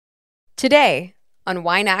Today on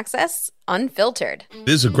Wine Access Unfiltered.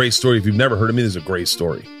 This is a great story. If you've never heard of me, this is a great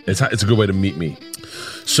story. It's a good way to meet me.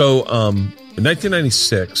 So in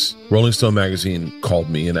 1996, Rolling Stone magazine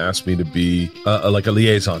called me and asked me to be like a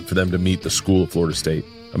liaison for them to meet the school of Florida State.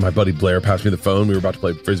 And my buddy Blair passed me the phone. We were about to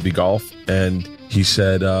play Frisbee golf. And he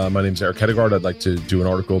said, my name's Eric Hedegaard. I'd like to do an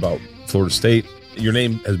article about Florida State. Your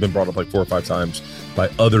name has been brought up like 4 or 5 times by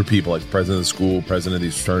other people, like president of the school, president of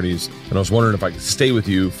these fraternities. And I was wondering if I could stay with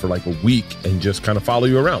you for like a week and just kind of follow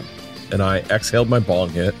you around. And I exhaled my bong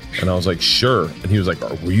hit and I was like, sure. And he was like,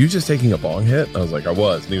 were you just taking a bong hit? I was like, I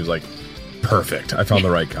was. And he was like, perfect. I found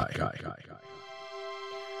the right guy.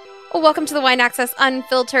 Well, welcome to the Wine Access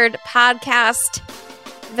Unfiltered podcast.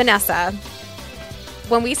 Vanessa,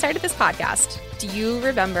 when we started this podcast, do you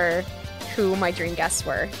remember who my dream guests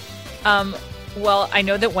were? Well, I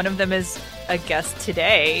know that one of them is a guest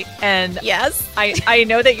today, and yes, I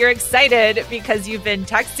know that you're excited because you've been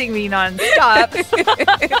texting me nonstop.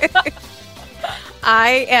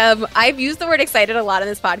 I've used the word excited a lot in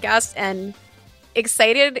this podcast, and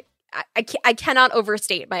excited, I cannot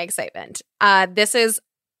overstate my excitement. This is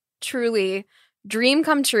truly dream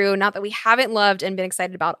come true. Not that we haven't loved and been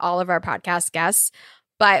excited about all of our podcast guests,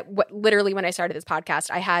 but literally when I started this podcast,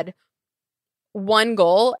 I had one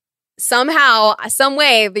goal. Somehow, some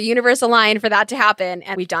way, the universe aligned for that to happen,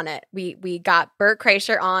 and we've done it. We got Bert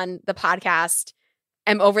Kreischer on the podcast.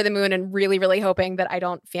 I'm over the moon and really, really hoping that I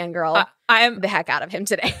don't fangirl the heck out of him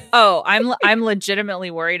today. Oh, I'm legitimately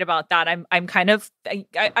worried about that.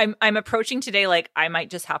 I'm approaching today like I might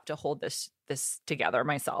just have to hold this together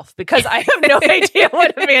myself because I have no idea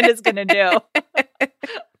what Amanda's gonna do.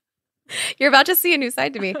 You're about to see a new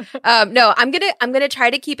side to me. No, I'm gonna try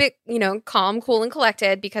to keep it, calm, cool, and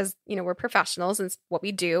collected because we're professionals and it's what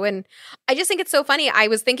we do. And I just think it's so funny. I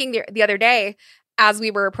was thinking the other day as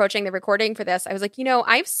we were approaching the recording for this, I was like,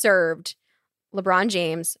 I've served LeBron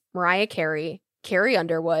James, Mariah Carey, Carrie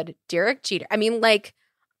Underwood, Derek Jeter. I mean, like,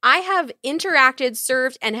 I have interacted,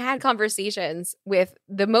 served, and had conversations with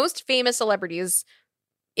the most famous celebrities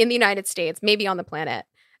in the United States, maybe on the planet.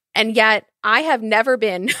 And yet I have never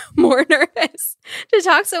been more nervous to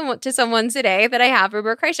talk to someone today that I have for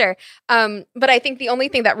Bert Kreischer. But I think the only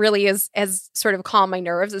thing that really has sort of calmed my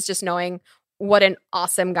nerves is just knowing what an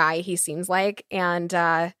awesome guy he seems like. And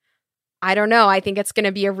I don't know. I think it's going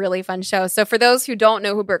to be a really fun show. So for those who don't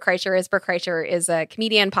know who Bert Kreischer is a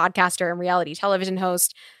comedian, podcaster, and reality television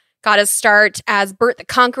host. Got his start as Bert the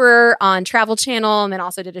Conqueror on Travel Channel and then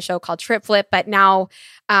also did a show called Trip Flip, but now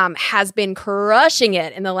has been crushing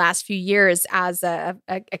it in the last few years as a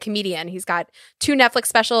comedian. He's got 2 Netflix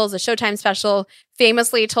specials, a Showtime special,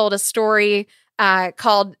 famously told a story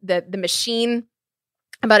called The Machine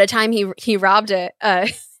about a time he robbed a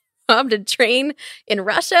train in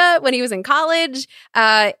Russia when he was in college.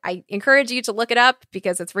 I encourage you to look it up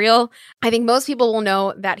because it's real. I think most people will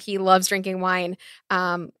know that he loves drinking wine.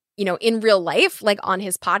 In real life, like on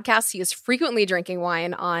his podcast, he is frequently drinking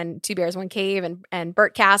wine on Two Bears, One Cave and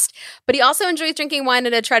Bertcast, but he also enjoys drinking wine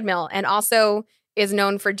at a treadmill and also is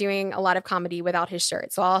known for doing a lot of comedy without his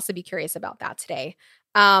shirt. So I'll also be curious about that today.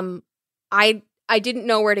 I didn't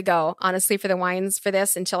know where to go, honestly, for the wines for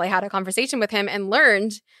this until I had a conversation with him and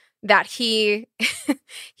learned that he's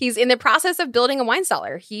in the process of building a wine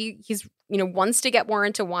cellar. He's wants to get more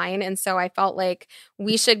into wine. And so I felt like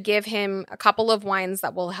we should give him a couple of wines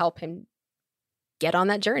that will help him get on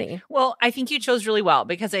that journey. Well, I think you chose really well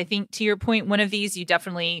because I think to your point, one of these you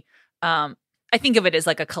definitely, I think of it as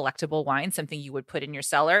like a collectible wine, something you would put in your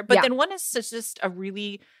cellar. But then one is just a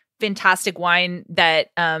really fantastic wine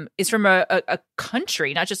that is from a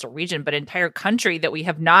country, not just a region, but an entire country that we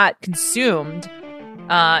have not consumed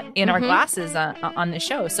in our glasses on the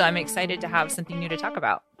show. So I'm excited to have something new to talk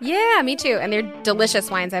about. Yeah, me too. And they're delicious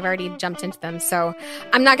wines. I've already jumped into them. So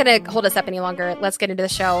I'm not going to hold us up any longer. Let's get into the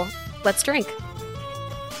show. Let's drink.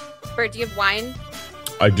 Bert, do you have wine?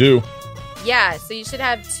 I do. Yeah, so you should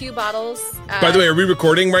have 2 bottles. By the way, are we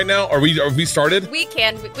recording right now? Are we started? We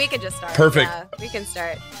can just start. Perfect. Yeah, we can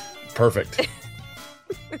start. Perfect.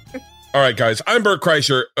 All right, guys. I'm Bert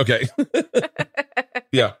Kreischer. Okay.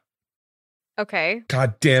 Yeah. Okay.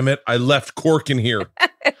 God damn it. I left cork in here.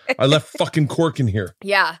 I left fucking cork in here.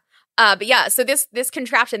 Yeah. But yeah, so this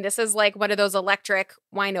contraption, this is like one of those electric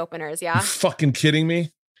wine openers, yeah? You fucking kidding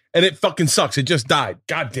me? And it fucking sucks. It just died.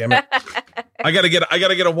 God damn it. I gotta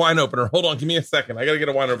get a wine opener. Hold on, give me a second. I gotta get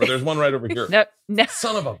a wine opener. There's one right over here. No.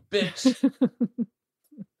 Son of a bitch.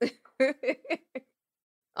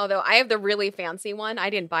 Although I have the really fancy one. I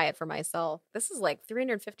didn't buy it for myself. This is like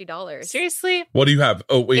 $350. Seriously? What do you have?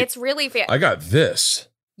 Oh, wait. It's really fancy. I got this.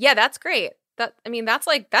 Yeah, that's great.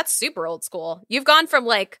 That's super old school. You've gone from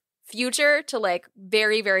like future to like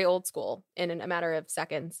very, very old school in a matter of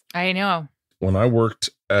seconds. I know. When I worked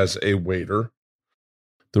as a waiter,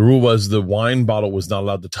 the rule was the wine bottle was not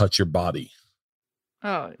allowed to touch your body.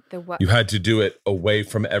 Oh, The what? You had to do it away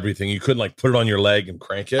from everything. You couldn't like put it on your leg and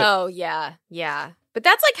crank it. Oh yeah, yeah. But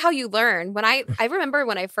that's like how you learn. When I remember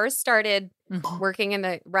when I first started working in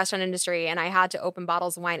the restaurant industry and I had to open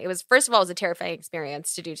bottles of wine. It was, first of all, it was a terrifying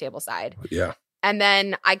experience to do tableside. Yeah. And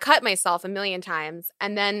then I cut myself a million times.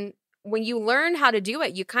 And then when you learn how to do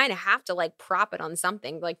it, you kind of have to like prop it on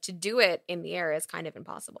something. Like to do it in the air is kind of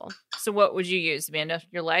impossible. so what would you use, Amanda?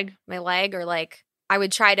 Your leg? My leg, or like I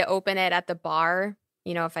would try to open it at the bar,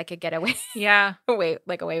 you know, if I could get away Yeah. away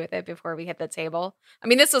with it before we hit the table. I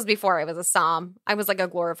mean, this was before I was a som. I was like a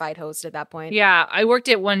glorified host at that point. Yeah. I worked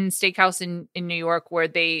at one steakhouse in New York where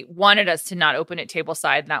they wanted us to not open it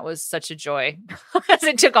tableside. And that was such a joy because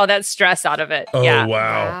it took all that stress out of it. Oh, yeah.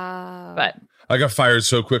 wow. But I got fired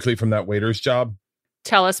so quickly from that waiter's job.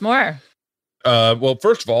 tell us more. Well,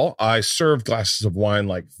 first of all, I served glasses of wine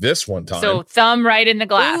like this one time. So thumb right in the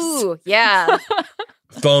glass. Ooh, yeah.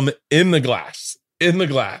 Thumb in the glass. In the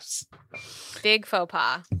glass. Big faux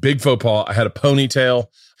pas. Big faux pas. I had a ponytail.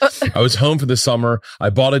 I was home for the summer.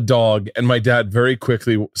 I bought a dog, and my dad very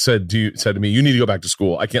quickly said to me, "You need to go back to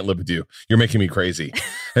school. I can't live with you. You're making me crazy."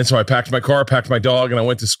 And so I packed my car, packed my dog, and I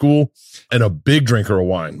went to school. And a big drinker of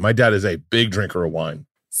wine. My dad is a big drinker of wine.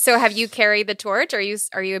 So have you carried the torch? Are you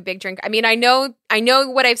a big drinker? I mean, I know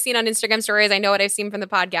what I've seen on Instagram stories. I know what I've seen from the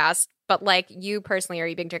podcast. But like you personally, are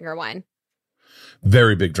you a big drinker of wine?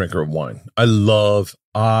 Very big drinker of wine. I love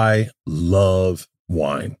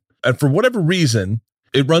wine. And for whatever reason,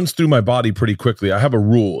 it runs through my body pretty quickly. I have a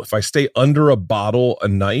rule. If I stay under a bottle a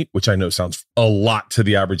night, which I know sounds a lot to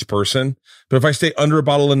the average person, but if I stay under a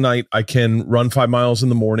bottle a night, I can run 5 miles in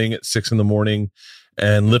the morning at 6 a.m.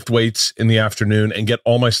 and lift weights in the afternoon and get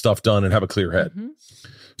all my stuff done and have a clear head. Mm-hmm.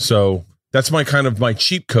 So that's my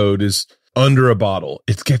cheat code is under a bottle.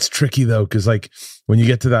 It gets tricky though, because like when you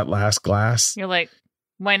get to that last glass, You're like,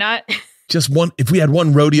 why not? just one, if we had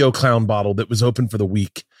one rodeo clown bottle that was open for the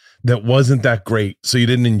week that wasn't that great, so you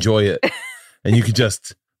didn't enjoy it, and you could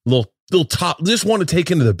just little top, just want to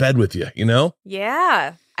take into the bed with you, you know?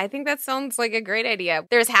 Yeah. I think that sounds like a great idea.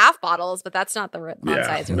 There's half bottles, but that's not the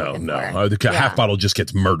size you're looking for. The half bottle just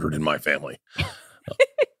gets murdered in my family.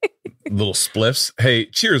 Little spliffs. Hey,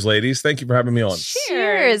 cheers, ladies. Thank you for having me on.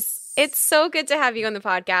 Cheers. It's so good to have you on the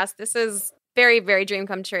podcast. This is very, very dream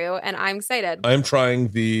come true, and I'm excited. I'm trying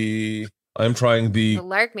the The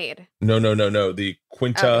Lark Mead. No, the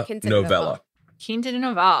Quinta Novella. Quinta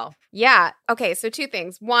Noval. Yeah. Okay. So 2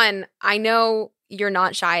 things. One, I know you're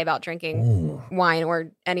not shy about drinking Ooh, wine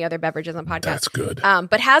or any other beverages on podcasts. that's good.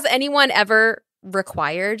 But has anyone ever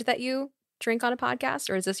required that you drink on a podcast,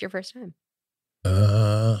 or is this your first time?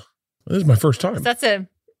 This is my first time.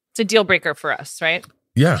 It's a deal breaker for us, right?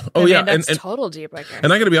 Yeah. Oh, I mean, yeah. that's And Total deal breaker. I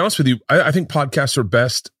got to be honest with you. I think podcasts are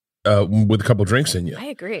best with a couple drinks in you. I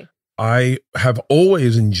agree. I have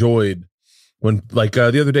always enjoyed when, like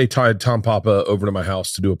the other day, I had Tom Papa over to my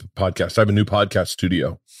house to do a podcast. I have a new podcast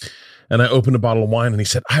studio. And I opened a bottle of wine and he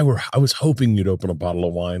said, I was hoping you'd open a bottle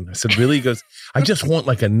of wine. I said, really? He goes, I just want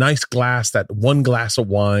like a nice glass, that one glass of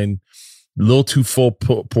wine, a little too full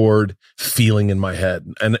poured feeling in my head.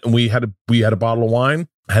 And we had a bottle of wine,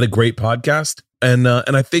 had a great podcast. And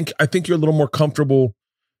I think you're a little more comfortable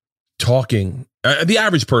talking. The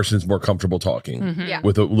average person is more comfortable talking Mm-hmm. Yeah.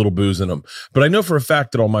 with a little booze in them. But I know for a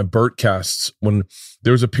fact that on my Bertcasts, when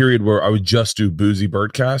there was a period where I would just do boozy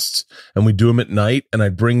Bertcasts and we'd do them at night and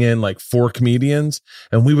I'd bring in like 4 comedians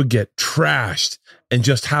and we would get trashed and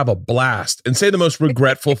just have a blast and say the most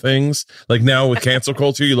regretful things. Like now with cancel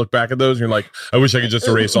culture, you look back at those and you're like, I wish I could just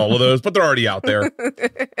erase all of those, but they're already out there.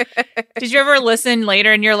 Did you ever listen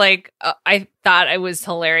later and you're like, I thought I was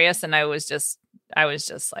hilarious and I was just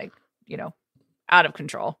like, out of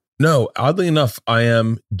control? No, oddly enough, I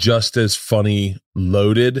am just as funny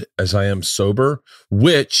loaded as I am sober,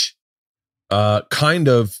 which kind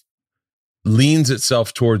of leans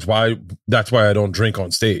itself towards that's why I don't drink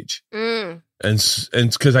on stage. Mm. And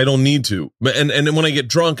because I don't need to. And when I get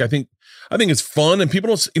drunk, I think it's fun, and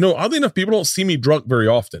people don't, oddly enough, people don't see me drunk very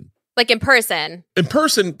often. Like in person. In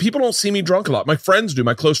person, people don't see me drunk a lot. My friends do,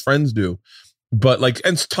 my close friends do. But like,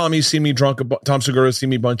 and Tommy's seen me drunk, Tom Segura's seen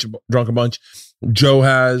me drunk a bunch. Joe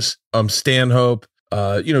has, Stanhope,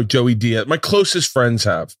 Joey Diaz. My closest friends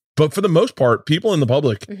have. But for the most part, people in the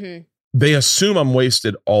public, Mm-hmm. they assume I'm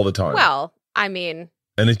wasted all the time. Well, I mean,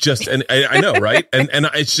 And it's just, and I know, right? And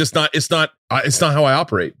it's just not, it's not how I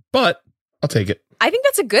operate, but I'll take it. I think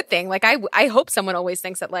that's a good thing. Like, I hope someone always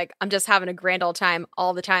thinks that, like, I'm just having a grand old time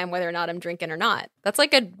all the time, whether or not I'm drinking or not. That's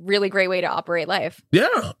like a really great way to operate life.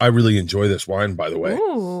 Yeah. I really enjoy this wine, by the way.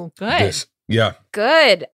 Ooh, good. Yeah.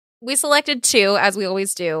 Good. We selected 2, as we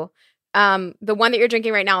always do. The one that you're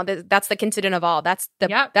drinking right now, that's the Quinta do Noval. That's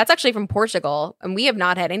actually from Portugal, and we have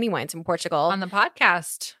not had any wines from Portugal on the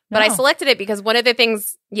podcast. But I selected it because one of the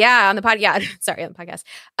things, on the podcast.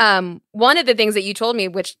 One of the things that you told me,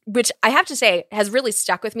 which I have to say has really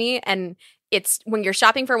stuck with me, and it's when you're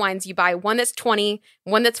shopping for wines, you buy one that's 20,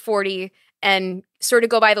 one that's 40, and sort of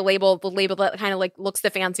go by the label that kind of like looks the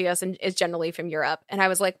fanciest and is generally from Europe. And I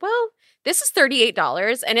was like, well, this is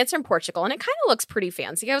 $38 and it's from Portugal and it kind of looks pretty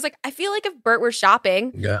fancy. I was like, I feel like if Bert were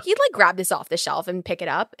shopping, he'd like grab this off the shelf and pick it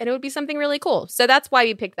up and it would be something really cool. So that's why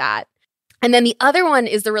we picked that. And then the other one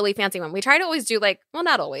is the really fancy one. We try to always do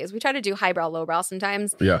not always. We try to do highbrow, lowbrow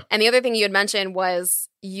sometimes. Yeah. And the other thing you had mentioned was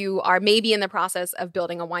you are maybe in the process of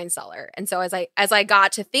building a wine cellar. And so as I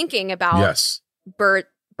got to thinking about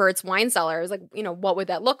Bert's wine cellar, I was like, what would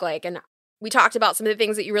that look like? And we talked about some of the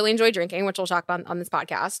things that you really enjoy drinking, which we'll talk about on this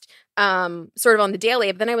podcast, sort of on the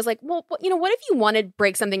daily. But then I was like, well, what if you wanted to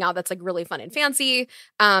break something out that's like really fun and fancy?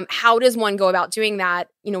 How does one go about doing that,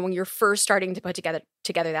 when you're first starting to put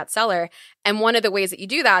together that cellar? And one of the ways that you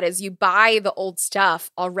do that is you buy the old stuff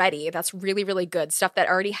already. That's really, really good stuff that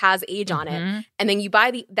already has age on it. And then you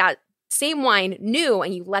buy that same wine new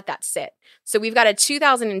and you let that sit. So we've got a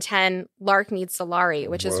 2010 Larkmead Solari,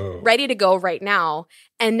 which is ready to go right now.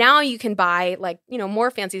 And now you can buy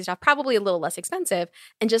more fancy stuff, probably a little less expensive,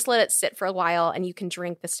 and just let it sit for a while and you can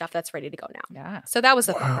drink the stuff that's ready to go now. Yeah. So that was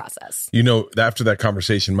the thought process. After that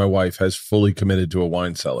conversation, my wife has fully committed to a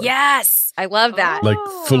wine cellar. Yes. I love that. Like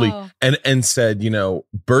fully. And said,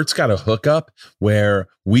 Bert's got a hookup where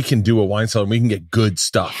we can do a wine cellar and we can get good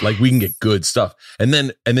stuff. Like we can get good stuff. And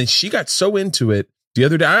then she got so into it the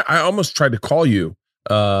other day. I almost tried to call you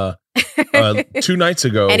 2 nights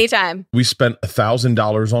ago. Anytime. We spent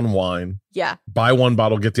 $1,000 on wine. Yeah. Buy one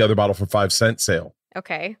bottle, get the other bottle for 5 cents sale.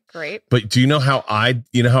 Okay, great. But do you know how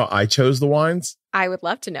I chose the wines? I would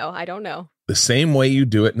love to know. I don't know. The same way you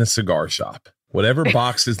do it in a cigar shop. Whatever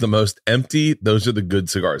box is the most empty, those are the good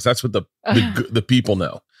cigars. That's what the people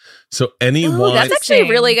know. So any wine, that's actually a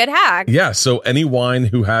really good hack. Yeah. So any wine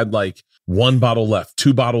who had like 1 bottle left,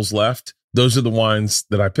 2 bottles left, those are the wines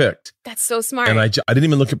that I picked. That's so smart. And I didn't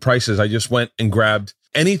even look at prices. I just went and grabbed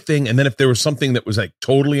anything. And then if there was something that was like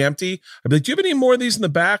totally empty, I'd be like, do you have any more of these in the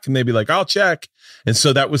back? And they'd be like, I'll check. And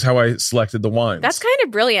so that was how I selected the wines. That's kind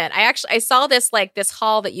of brilliant. I saw this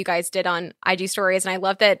haul that you guys did on IG Stories. And I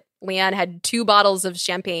love that Leanne had 2 bottles of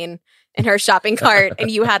champagne in her shopping cart and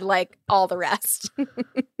you had like all the rest.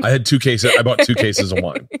 I had 2 cases. I bought 2 cases of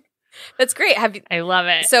wine. That's great. I love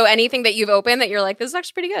it. So anything that you've opened that you're like, this is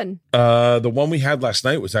actually pretty good? The one we had last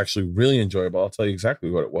night was actually really enjoyable. I'll tell you exactly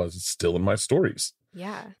what it was. It's still in my stories.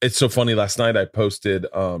 Yeah. It's so funny. Last night I posted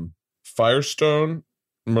Firestone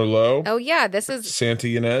Merlot. Oh yeah, this is Santa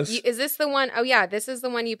Ynez. Is this the one? Oh yeah, this is the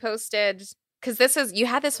one you posted because you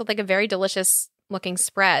had this with like a very delicious looking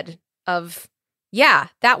spread of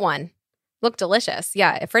that one looked delicious.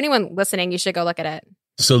 Yeah, for anyone listening, you should go look at it.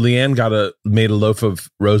 So Leanne made a loaf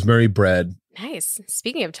of rosemary bread. Nice.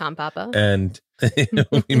 Speaking of Tom Papa, and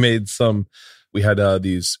we made some. We had they have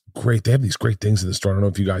these great things in the store. I don't know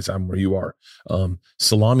if you guys have them where you are.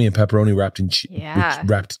 Salami and pepperoni wrapped in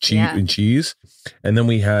in cheese. And then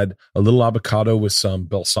we had a little avocado with some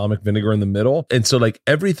balsamic vinegar in the middle. And so like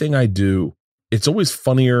everything I do, it's always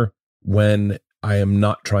funnier when I am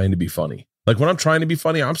not trying to be funny. Like when I'm trying to be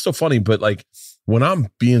funny, I'm still funny. But like when I'm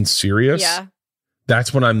being serious,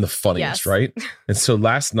 that's when I'm the funniest, right? And so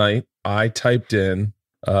last night I typed in,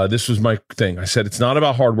 this was my thing. I said, it's not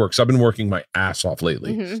about hard work. So I've been working my ass off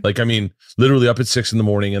lately. Mm-hmm. Like, I mean, literally up at 6 a.m.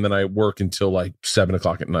 and then I work until like 7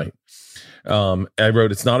 o'clock at night. I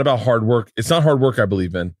wrote, it's not about hard work. It's not hard work I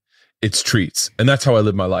believe in. It's treats. And that's how I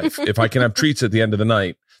live my life. If I can have treats at the end of the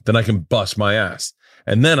night, then I can bust my ass.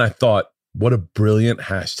 And then I thought, what a brilliant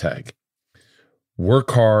hashtag.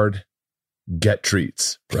 Work hard, get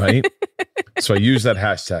treats, right? So I use that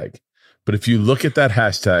hashtag. But if you look at that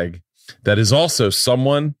hashtag, that is also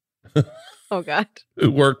someone oh God,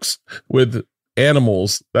 who works with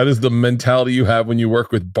animals. That is the mentality you have when you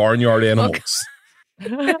work with barnyard animals.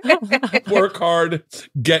 Work hard,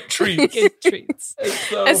 get treats. Get treats.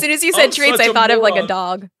 So, as soon as you said treats, I thought of like a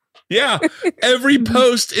dog. Yeah. Every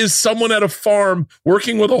post is someone at a farm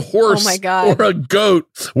working with a horse Oh my God. or a goat.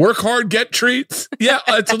 Work hard, get treats. Yeah.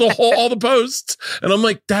 It's all the posts. And I'm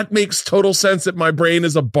like, that makes total sense that my brain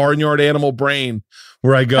is a barnyard animal brain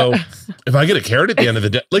where I go, if I get a carrot at the end of the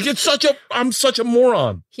day, like I'm such a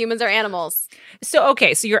moron. Humans are animals. So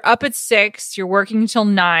you're up at 6, you're working until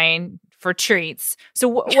 9 for treats. So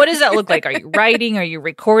what does that look like? Are you writing? Are you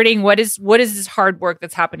recording? What is this hard work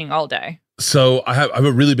that's happening all day? So I have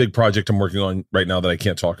a really big project I'm working on right now that I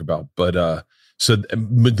can't talk about, but so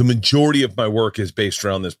the majority of my work is based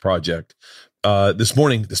around this project. This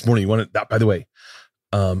morning, you want to, by the way,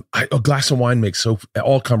 a glass of wine makes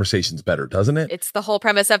all conversations better, doesn't it? It's the whole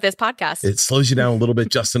premise of this podcast. It slows you down a little bit,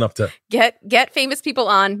 just enough to get famous people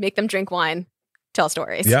on, make them drink wine, tell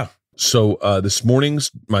stories. Yeah. So this morning's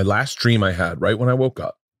my last dream I had right when I woke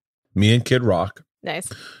up. Me and Kid Rock.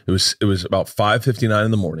 Nice. It was about 5:59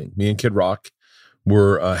 in the morning. Me and Kid Rock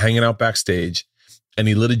were hanging out backstage, and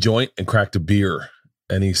he lit a joint and cracked a beer.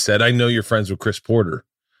 And he said, "I know you're friends with Chris Porter."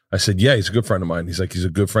 I said, "Yeah, he's a good friend of mine." He's like, "He's a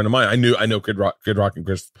good friend of mine." I know Kid Rock and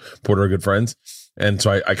Chris Porter are good friends. And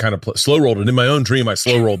so I kind of slow rolled it. In my own dream, I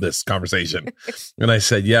slow rolled this conversation. And I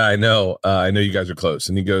said, "Yeah, I know you guys are close."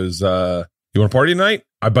 And he goes, "You want to party tonight?"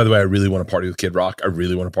 By the way, I really want to party with Kid Rock. I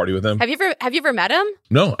really want to party with him. Have you ever met him?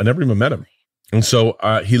 No, I never even met him. And so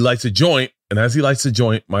he lights a joint. And as he lights the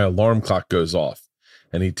joint, my alarm clock goes off.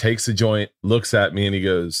 And he takes the joint, looks at me, and he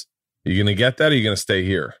goes, "You going to get that or are you going to stay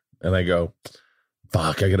here?" And I go,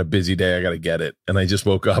 "Fuck, I got a busy day. I got to get it." And I just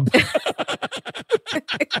woke up.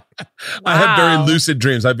 I have very lucid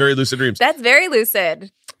dreams. That's very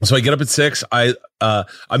lucid. So I get up at 6.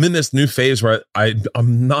 I'm in this new phase where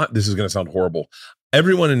I'm not, this is going to sound horrible.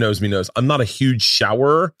 Everyone who knows me knows I'm not a huge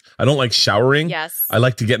showerer. I don't like showering. Yes. I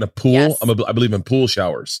like to get in a pool. Yes. I believe in pool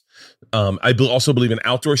showers. I also believe in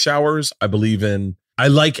outdoor showers. I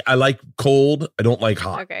like cold. I don't like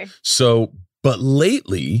hot. Okay. So, but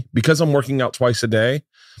lately, because I'm working out twice a day,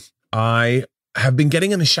 I have been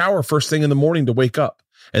getting in the shower first thing in the morning to wake up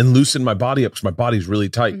and loosen my body up because my body's really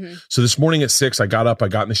tight. Mm-hmm. So this morning at 6, I got up, I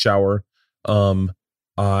got in the shower.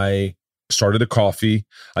 I started a coffee.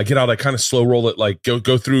 I get out, I kind of slow roll it, like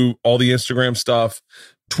go through all the Instagram stuff,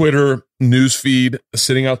 Twitter, news feed,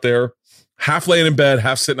 sitting out there, half laying in bed,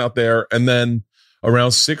 half sitting out there. And then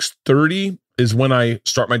around 6:30 is when I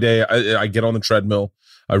start my day. I get on the treadmill.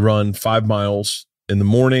 I run 5 miles in the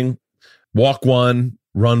morning, walk 1,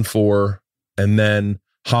 run 4, and then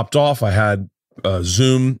hopped off. I had a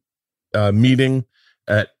Zoom meeting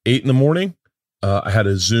at 8 in the morning. I had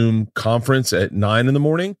a Zoom conference at 9 in the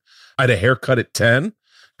morning. I had a haircut at 10.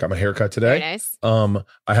 Got my haircut today. Very nice.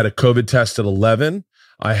 I had a COVID test at 11.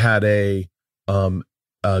 I had a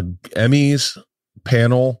Emmys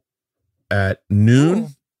panel at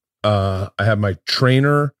noon. I had my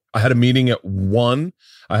trainer. I had a meeting at 1.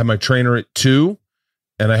 I had my trainer at 2,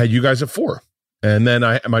 and I had you guys at 4. And then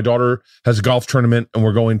my daughter has a golf tournament, and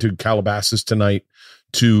we're going to Calabasas tonight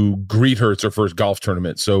to greet her. It's her first golf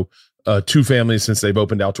tournament. So 2 families, since they've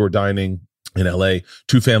opened outdoor dining in LA,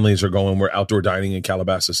 2 families are going. We're outdoor dining in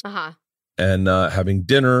Calabasas and having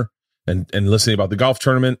dinner and listening about the golf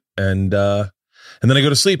tournament. And then I go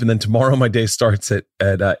to sleep. And then tomorrow my day starts at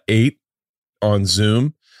 8 on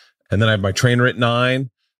Zoom. And then I have my trainer at 9.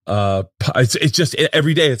 It's just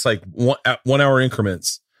every day. It's like 1 hour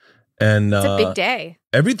increments. And it's a big day.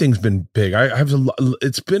 Everything's been big.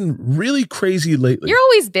 It's been really crazy lately. You're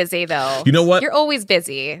always busy though. You know what? You're always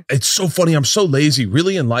busy. It's so funny. I'm so lazy.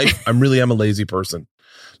 Really in life, I really am a lazy person.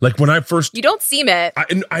 Like when I first, you don't seem it.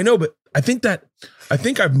 I know, but I think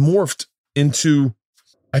I've morphed into,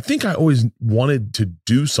 I think I always wanted to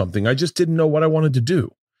do something. I just didn't know what I wanted to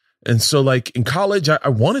do. And so like in college, I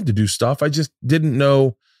wanted to do stuff. I just didn't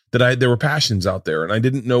know that there were passions out there, and I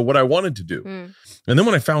didn't know what I wanted to do. And then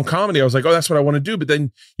when I found comedy, I was like, oh, that's what I want to do. But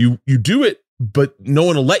then you do it, but no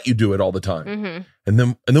one will let you do it all the time. Mm-hmm.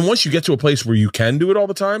 And then once you get to a place where you can do it all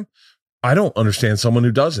the time, I don't understand someone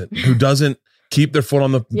who doesn't keep their foot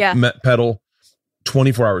on the pedal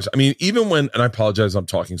 24 hours. I mean, even when, and I apologize, I'm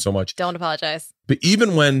talking so much. Don't apologize. But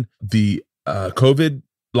even when the COVID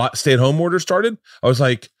stay-at-home order started, I was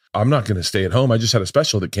like, I'm not going to stay at home. I just had a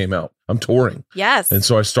special that came out. I'm touring. Yes. And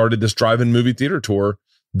so I started this drive-in movie theater tour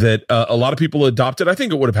that a lot of people adopted. I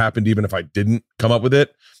think it would have happened even if I didn't come up with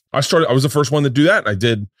it. I was the first one to do that. I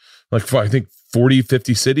did like, I think 40,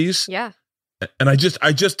 50 cities. Yeah. And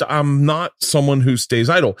I'm not someone who stays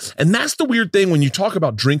idle. And that's the weird thing when you talk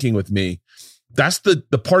about drinking with me. That's the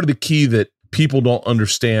part of the key that people don't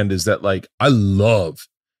understand is that like, I love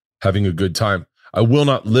having a good time. I will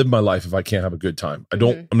not live my life if I can't have a good time.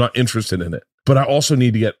 I'm not interested in it, but I also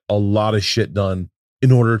need to get a lot of shit done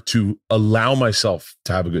in order to allow myself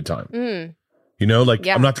to have a good time. You know, like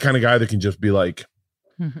I'm not the kind of guy that can just be like,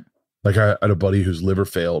 like I had a buddy whose liver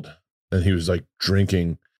failed and he was like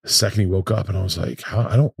drinking the second he woke up. And I was like,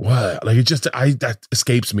 that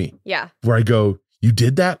escapes me. Yeah. Where I go, you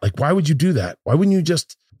did that? Like, why would you do that? Why wouldn't you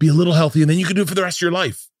just be a little healthy and then you could do it for the rest of your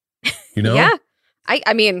life? You know? Yeah.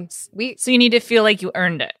 I mean, so you need to feel like you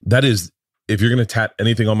earned it. That is, if you're going to tat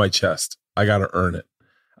anything on my chest, I got to earn it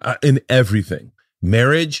in everything.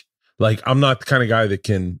 Marriage, like I'm not the kind of guy that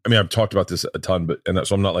can, I mean, I've talked about this a ton,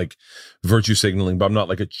 so I'm not like virtue signaling, but I'm not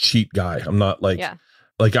like a cheat guy. I'm not like,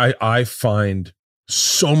 like I find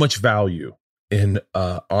so much value in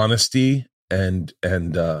honesty and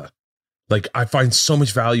like I find so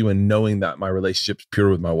much value in knowing that my relationship's pure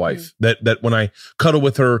with my wife, that when I cuddle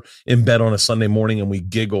with her in bed on a Sunday morning and we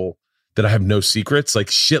giggle, that I have no secrets, like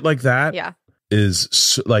shit like that. Yeah.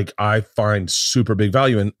 Is like I find super big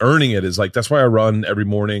value, and earning it is like, that's why I run every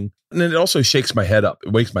morning. And then it also shakes my head up.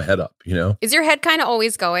 It wakes my head up, you know? Is your head kind of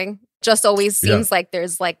always going? Just always seems like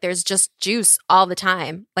there's just juice all the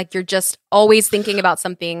time. Like you're just always thinking about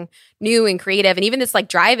something new and creative. And even this like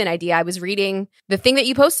drive-in idea, I was reading the thing that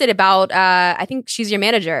you posted about, I think she's your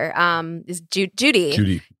manager, is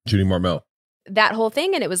Judy Marmel. That whole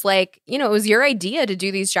thing. And it was like, you know, it was your idea to do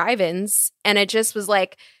these drive-ins. And it just was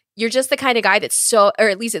like, you're just the kind of guy that's so, or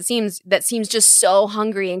at least it seems just so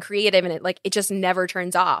hungry and creative, and it just never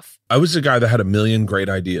turns off. I was a guy that had a million great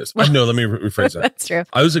ideas. No, let me rephrase that. That's true.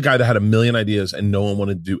 I was a guy that had a million ideas and no one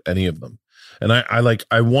wanted to do any of them. And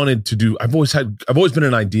I wanted to do, I've always been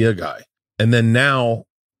an idea guy. And then now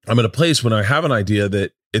I'm at a place when I have an idea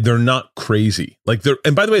that they're not crazy. Like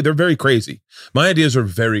and by the way, they're very crazy. My ideas are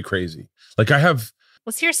very crazy. Like I have.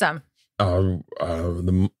 Let's hear some.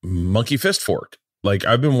 The monkey fist fork. Like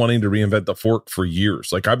I've been wanting to reinvent the fork for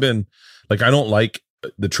years. Like I don't like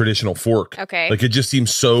the traditional fork. Okay. Like it just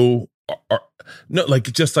seems so, no, like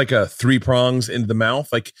just like a 3 prongs into the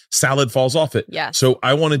mouth, like salad falls off it. Yeah. So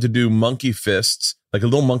I wanted to do monkey fists, like a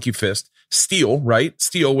little monkey fist, steel, right?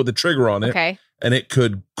 Steel with a trigger on it. Okay. And it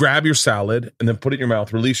could grab your salad and then put it in your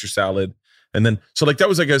mouth, release your salad. And then, so like that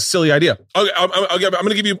was like a silly idea. Okay, I'm going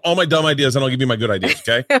to give you all my dumb ideas and I'll give you my good ideas,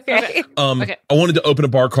 okay? Okay. Okay. I wanted to open a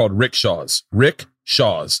bar called Rickshaw's,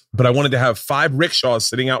 but I wanted to have 5 rickshaws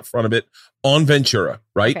sitting out front of it on Ventura,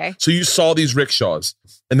 right? Okay. So you saw these rickshaws.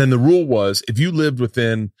 And then the rule was if you lived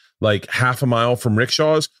within like half a mile from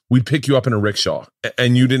rickshaws, we'd pick you up in a rickshaw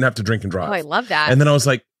and you didn't have to drink and drive. Oh, I love that. And then I was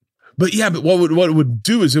like, but what it would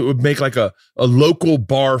do is it would make like a local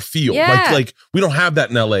bar feel. Yeah. Like we don't have that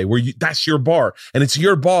in LA where that's your bar and it's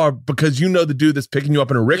your bar because you know the dude that's picking you up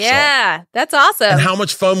in a rickshaw. Yeah, that's awesome. And how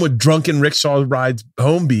much fun would drunken rickshaw rides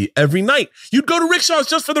home be every night? You'd go to rickshaws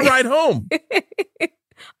just for the ride home.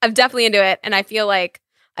 I'm definitely into it. And I feel like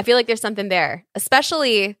there's something there,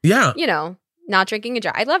 especially, you know, not drinking and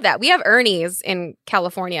drive. I love that. We have Ernie's in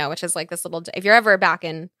California, which is like this little, if you're ever back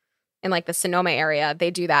in like the Sonoma area, they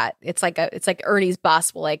do that. It's like Ernie's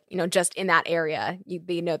bus will like, you know, just in that area,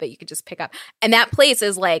 they know that you could just pick up. And that place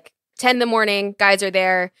is like 10 in the morning, guys are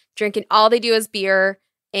there drinking. All they do is beer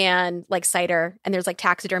and like cider. And there's like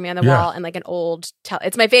taxidermy on the wall and like an old,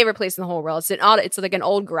 it's my favorite place in the whole world. It's like an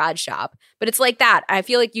old garage shop, but it's like that. I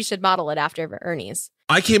feel like you should model it after Ernie's.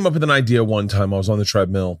 I came up with an idea one time. I was on the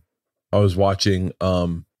treadmill. I was watching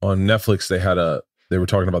on Netflix. They were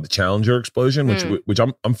talking about the Challenger explosion, which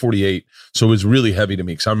I'm 48, so it was really heavy to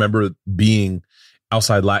me because I remember being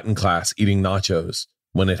outside Latin class eating nachos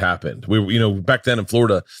when it happened. We, you know, back then in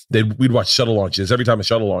Florida, we'd watch shuttle launches. Every time a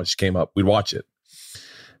shuttle launch came up, we'd watch it.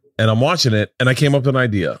 And I'm watching it, and I came up with an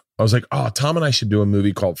idea. I was like, "Oh, Tom and I should do a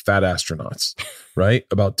movie called Fat Astronauts, right?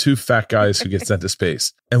 About 2 fat guys who get sent to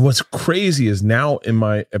space." And what's crazy is now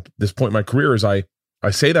at this point in my career is I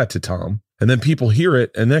say that to Tom, and then people hear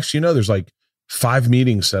it, and next you know, there's like 5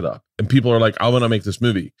 meetings set up and people are like, I want to make this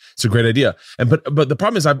movie. It's a great idea. But the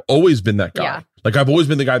problem is I've always been that guy. Yeah. Like I've always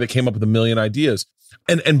been the guy that came up with a million ideas.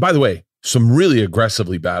 And by the way, some really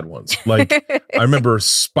aggressively bad ones. Like I remember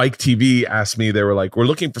Spike TV asked me, they were like, we're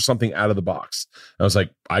looking for something out of the box. I was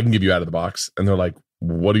like, I can give you out of the box. And they're like,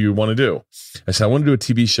 what do you want to do? I said, I want to do a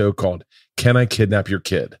TV show called Can I Kidnap Your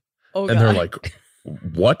Kid? Oh, and they're like,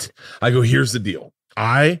 what? I go, here's the deal.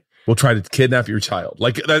 I will try to kidnap your child.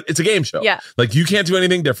 Like it's a game show. Yeah. Like you can't do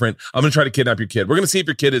anything different. I'm going to try to kidnap your kid. We're going to see if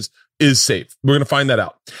your kid is safe. We're going to find that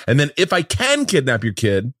out. And then if I can kidnap your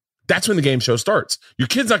kid, that's when the game show starts. Your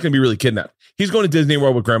kid's not going to be really kidnapped. He's going to Disney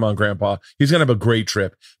World with grandma and grandpa. He's going to have a great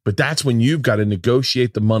trip. But that's when you've got to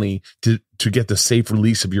negotiate the money to get the safe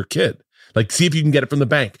release of your kid. Like, see if you can get it from the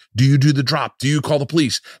bank. Do you do the drop? Do you call the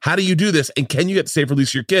police? How do you do this? And can you get the safe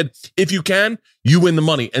release of your kid? If you can, you win the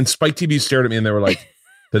money. And Spike TV stared at me and they were like,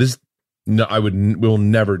 That is, no, we'll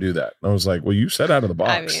never do that. And I was like, well, you said out of the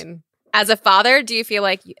box. I mean, as a father, do you feel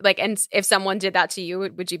like, and if someone did that to you,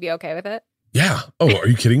 would you be okay with it? Yeah. Oh, are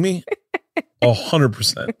you kidding me?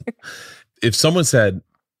 100%. If someone said,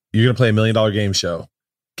 you're going to play $1 million game show,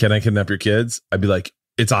 can I kidnap your kids? I'd be like,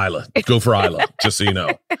 it's Isla. Go for Isla, just so you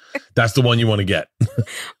know. That's the one you want to get.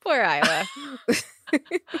 Poor Isla.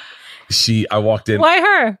 I walked in. Why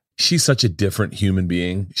her? She's such a different human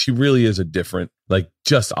being. She really is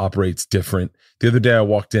just operates different. The other day I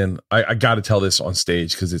walked in, I got to tell this on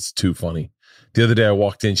stage because it's too funny. The other day I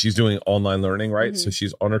walked in, she's doing online learning, right? Mm-hmm. So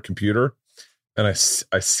she's on her computer and I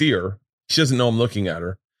see her. She doesn't know I'm looking at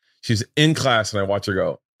her. She's in class and I watch her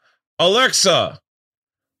go, Alexa,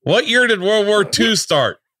 what year did World War II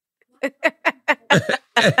start?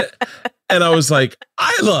 And I was like,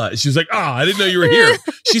 Isla. She was like, I didn't know you were here.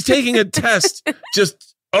 She's taking a test.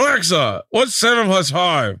 Just, Alexa, what's 7 +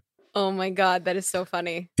 5? Oh my God, that is so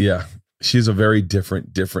funny. Yeah. She's a very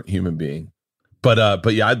different human being. But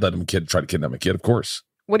yeah, I'd let him try to kidnap my kid, of course.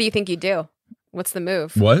 What do you think you'd do? What's the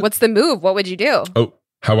move? What? What's the move? What would you do? Oh,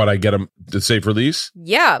 how would I get him to safe release?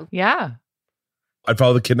 Yeah. Yeah. I'd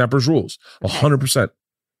follow the kidnapper's rules 100%.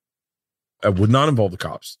 I would not involve the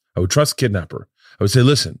cops. I would trust the kidnapper. I would say,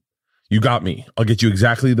 listen, you got me. I'll get you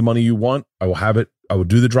exactly the money you want. I will have it. I will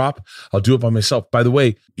do the drop. I'll do it by myself. By the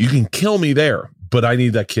way, you can kill me there, but I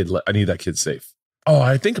need that kid. I need that kid safe. Oh,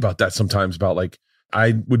 I think about that sometimes about like,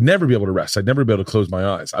 I would never be able to rest. I'd never be able to close my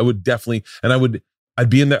eyes. I would definitely, and I'd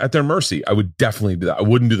be at their mercy. I would definitely do that. I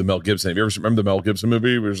wouldn't do the Mel Gibson. Have you ever remember the Mel Gibson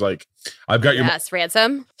movie? Where it was like, I've got your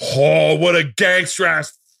Ransom. Oh, what a gangster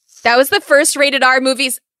ass. That was the first rated R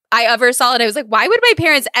movies I ever saw. And I was like, why would my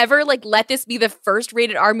parents ever like let this be the first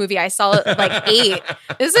rated R movie I saw at like 8?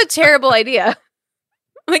 This is a terrible idea.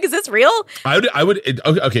 I'm like, is this real? I would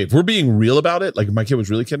okay, if we're being real about it, like if my kid was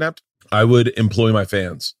really kidnapped, I would employ my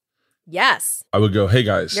fans. Yes. I would go, hey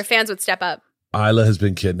guys. Your fans would step up. Isla has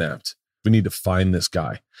been kidnapped. We need to find this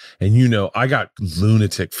guy. And I got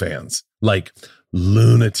lunatic fans. Like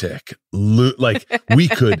lunatic. Like we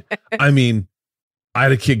could, I mean, I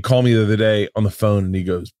had a kid call me the other day on the phone and he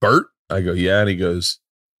goes, Bert? I go, yeah. And he goes,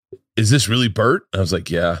 is this really Bert? I was like,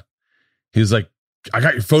 yeah. He was like, I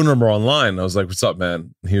got your phone number online. I was like, what's up,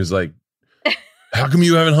 man? He was like, how come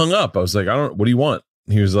you haven't hung up? I was like, what do you want?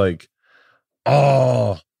 He was like,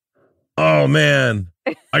 oh man,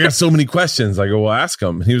 I got so many questions. I go, well, ask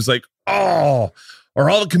him. And he was like, are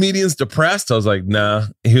all the comedians depressed? I was like, nah.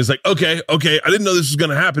 He was like, okay. I didn't know this was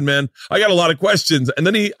going to happen, man. I got a lot of questions. And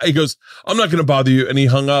then he goes, I'm not going to bother you. And he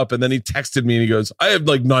hung up. And then he texted me and he goes, I have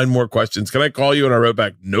like 9 more questions. Can I call you? And I wrote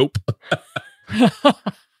back, nope.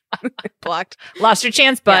 Blocked. Lost your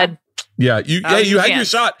chance, bud. Yeah, you had your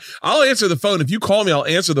shot. I'll answer the phone. If you call me, I'll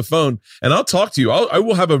answer the phone and I'll talk to you. I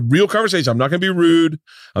will have a real conversation. I'm not going to be rude.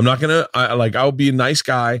 I'm not going to I'll be a nice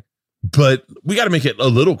guy, but we got to make it a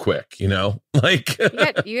little quick, like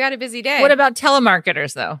you got a busy day. What about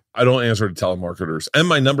telemarketers though? I don't answer to telemarketers and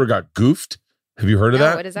my number got goofed. Have you heard of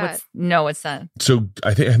that? What is that? What's that? So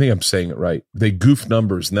I think I'm saying it right. They goof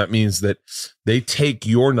numbers and that means that they take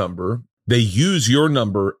your number, they use your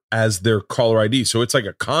number as their caller ID. So it's like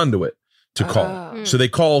a conduit to call. So they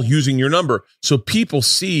call using your number. So people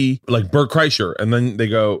see like Bert Kreischer and then they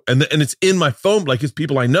go, and it's in my phone, like it's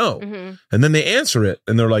people I know. Mm-hmm. And then they answer it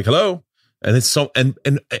and they're like, hello. And it's so, and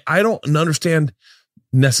I don't understand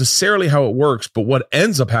necessarily how it works, but what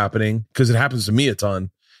ends up happening, because it happens to me a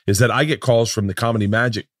ton, is that I get calls from the Comedy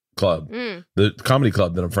Magic Club, the comedy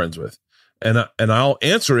club that I'm friends with. And I'll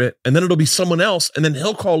answer it and then it'll be someone else. And then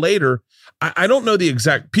he'll call later. I don't know the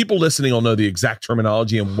exact, people listening will know the exact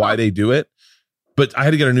terminology and why they do it, but I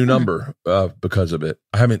had to get a new number because of it.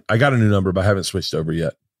 I got a new number, but I haven't switched over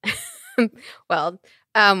yet. Well,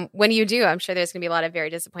 when you do, I'm sure there's going to be a lot of very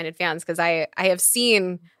disappointed fans because I have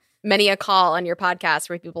seen many a call on your podcast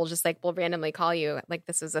where people just like will randomly call you like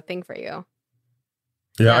this is a thing for you.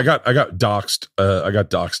 Yeah. I got doxxed. I got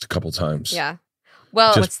doxxed a couple times. Yeah.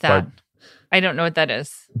 Well, what's that? I don't know what that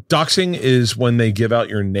is. Doxing is when they give out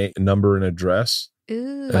your number and address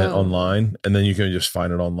online, and then you can just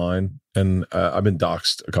find it online. And I've been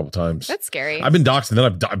doxed a couple times. That's scary. I've been doxed, and then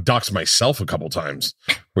I've doxed myself a couple times,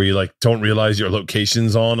 where you like don't realize your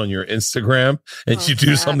location's on your Instagram, and you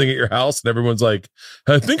do something at your house, and everyone's like,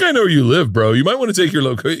 "I think I know where you live, bro. You might want to take your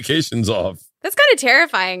locations off." That's kind of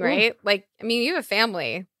terrifying, right? Like, I mean, you have a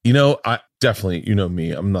family. I definitely,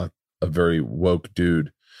 me. I'm not a very woke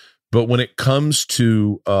dude. But when it comes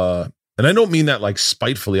to, and I don't mean that like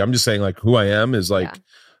spitefully, I'm just saying like who I am is like,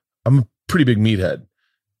 I'm a pretty big meathead,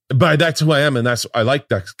 but that's who I am. And I like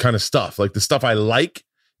that kind of stuff. Like the stuff I like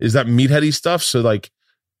is that meatheady stuff. So like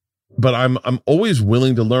but I'm always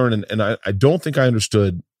willing to learn. And I don't think I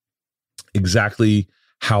understood exactly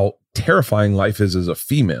how terrifying life is as a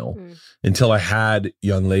female until I had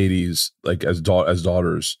young ladies like as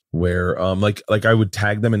daughters where like I would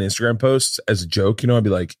tag them in Instagram posts as a joke. I'd be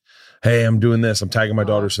like, hey, I'm doing this. I'm tagging my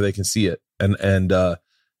daughter so they can see it. And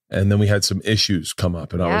then we had some issues come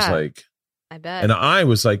up and I was like, I bet. And I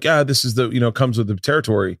was like, yeah, this is comes with the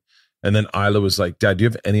territory. And then Isla was like, Dad, do you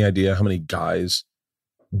have any idea how many guys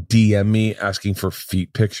DM me asking for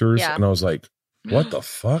feet pictures? Yeah. And I was like, what the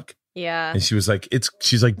fuck? Yeah. And she was like,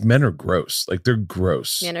 she's like, men are gross. Like they're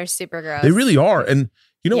gross. Men are super gross. They really are. And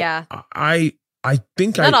yeah. I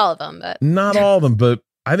think not all of them, but not all of them, but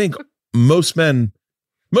I think most men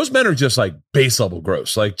are just like base level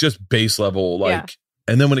gross, like just base level, like, yeah.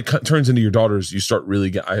 And then when it turns into your daughters, you start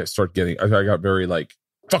really I got very like,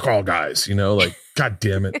 fuck all guys, like, God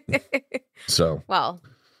damn it. So, well,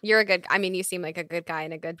 you're you seem like a good guy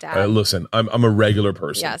and a good dad. Listen, I'm a regular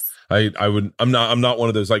person. Yes. I'm not one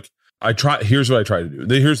of those, like, here's what I try to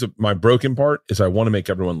do. My broken part is I want to make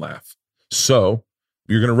everyone laugh. So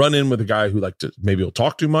you're going to run in with a guy who maybe will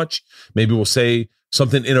talk too much. Maybe will say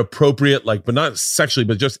something inappropriate, like, but not sexually,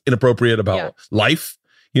 but just inappropriate about life,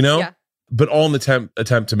 Yeah. but all in the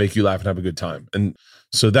attempt to make you laugh and have a good time. And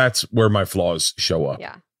so that's where my flaws show up.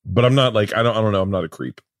 Yeah. But I'm not like, I don't know. I'm not a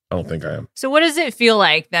creep. I don't think I am. So what does it feel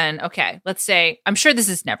like then? Okay, let's say, I'm sure this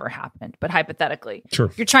has never happened, but hypothetically,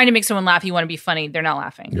 sure, you're trying to make someone laugh. You want to be funny. They're not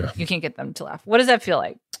laughing. Yeah. You can't get them to laugh. What does that feel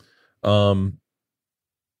like?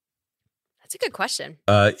 That's a good question.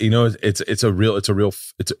 It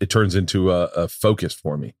turns into a focus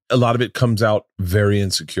for me. A lot of it comes out very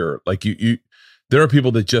insecure. Like there are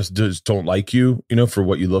people that just don't like you, for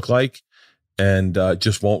what you look like and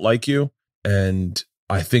just won't like you. And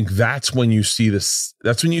I think that's when you see this.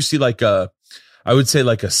 That's when you see I would say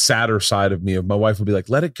like a sadder side of me. My wife would be like,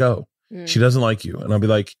 let it go. She doesn't like you. And I'll be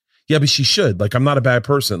like, yeah, but she should. Like, I'm not a bad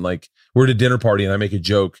person. Like, we're at a dinner party and I make a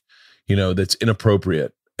joke, that's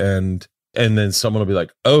inappropriate. And then someone will be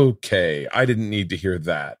like, okay, I didn't need to hear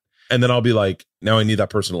that. And then I'll be like, now I need that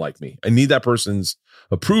person to like me. I need that person's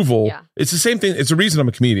approval. Yeah. It's the same thing. It's the reason I'm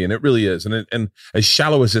a comedian. It really is. And as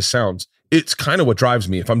shallow as this sounds, it's kind of what drives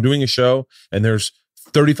me. If I'm doing a show and there's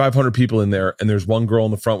 3,500 people in there and there's one girl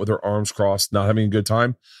in the front with her arms crossed, not having a good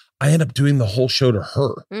time, I end up doing the whole show to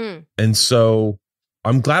her. And so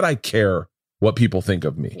I'm glad I care what people think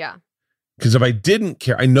of me. Yeah. Because if I didn't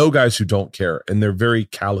care, I know guys who don't care and they're very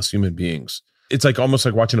callous human beings. It's like almost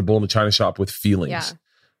like watching a bull in a china shop with feelings. Yeah.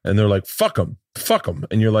 And they're like, fuck them.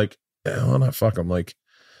 And you're like, well, not fuck them. Like,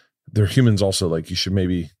 they're humans also. Like, you should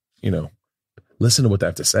maybe, listen to what they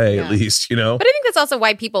have to say at least, But I think that's also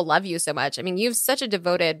why people love you so much. I mean, you have such a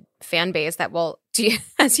devoted fan base that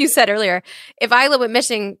as you said earlier, if Isla went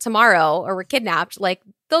missing tomorrow or were kidnapped, like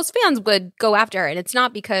those fans would go after her. And it's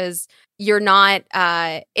not because you're not,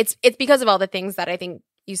 it's because of all the things that I think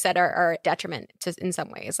you said are detriment to in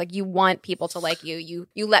some ways. Like you want people to like you.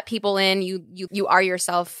 You let people in. You are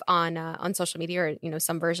yourself on social media or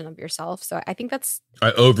some version of yourself. So I think that's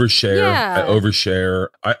I overshare. Yeah. I overshare.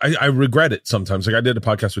 I regret it sometimes. Like I did a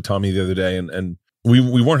podcast with Tommy the other day, and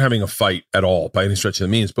we weren't having a fight at all by any stretch of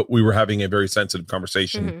the means, but we were having a very sensitive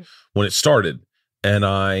conversation when it started, and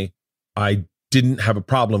I didn't have a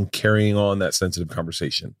problem carrying on that sensitive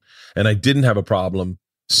conversation, and I didn't have a problem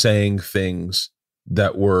saying things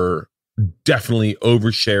that were definitely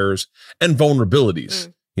overshares and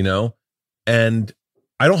vulnerabilities, and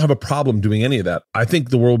I don't have a problem doing any of that. I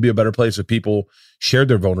think the world would be a better place if people shared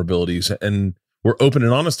their vulnerabilities and were open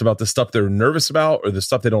and honest about the stuff they're nervous about or the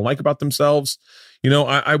stuff they don't like about themselves.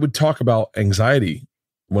 I would talk about anxiety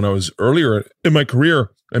when I was earlier in my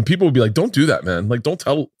career, and people would be like, don't do that, man. Like,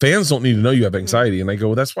 fans don't need to know you have anxiety. And I go,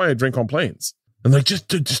 well, that's why I drink on planes. And like, just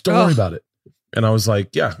don't worry about it. And I was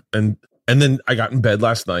like, yeah. And then I got in bed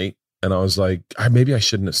last night and I was like, maybe I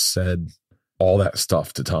shouldn't have said all that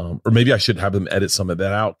stuff to Tom, or maybe I should have them edit some of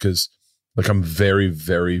that out. Cause like, I'm very,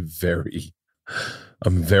 very, very,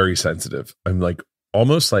 I'm very sensitive. I'm like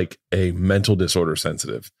almost like a mental disorder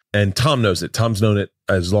sensitive. And Tom knows it. Tom's known it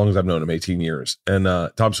as long as I've known him, 18 years. And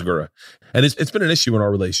Tom Segura. And it's been an issue in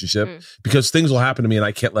our relationship because things will happen to me and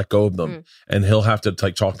I can't let go of them. And he'll have to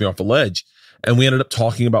like talk me off the ledge. And we ended up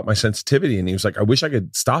talking about my sensitivity. And he was like, I wish I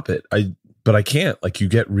could stop it. But I can't. Like, you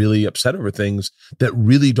get really upset over things that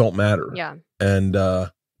really don't matter. Yeah. And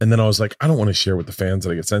then I was like, I don't want to share with the fans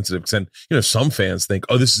that I get sensitive. Because then, some fans think,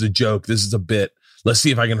 oh, this is a joke. This is a bit. Let's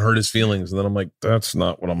see if I can hurt his feelings. And then I'm like, that's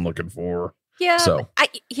not what I'm looking for. Yeah. So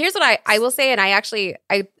here's what I will say. And I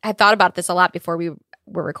had thought about this a lot before we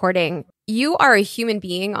were recording. You are a human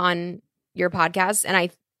being on your podcast. And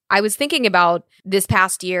I was thinking about this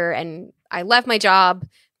past year, and I left my job.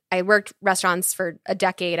 I worked restaurants for a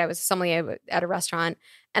decade. I was a sommelier at a restaurant,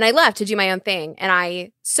 and I left to do my own thing.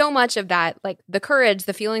 And so much of that, like the courage,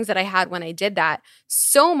 the feelings that I had when I did that,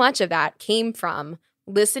 so much of that came from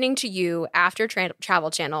listening to you after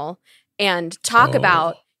Travel Channel and talk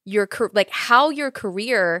about how your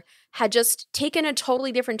career had just taken a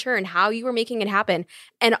totally different turn, how you were making it happen.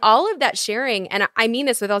 And all of that sharing, and I mean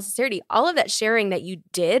this with all sincerity, all of that sharing that you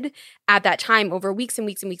did at that time over weeks and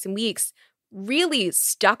weeks and weeks and weeks really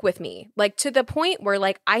stuck with me. Like to the point where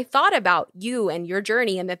like I thought about you and your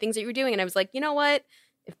journey and the things that you were doing. And I was like, you know what?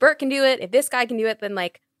 If Bert can do it, if this guy can do it, then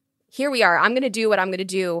like, here we are. I'm going to do what I'm going to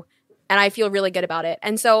do. And I feel really good about it.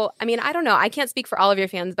 And so, I mean, I don't know. I can't speak for all of your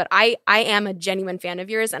fans, but I am a genuine fan of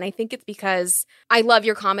yours. And I think it's because I love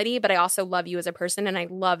your comedy, but I also love you as a person. And I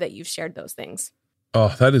love that you've shared those things.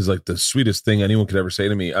 Oh, that is like the sweetest thing anyone could ever say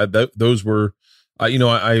to me. Those were,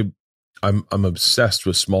 I'm obsessed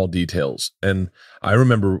with small details. And I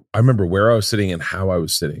remember where I was sitting and how I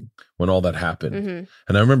was sitting when all that happened. Mm-hmm.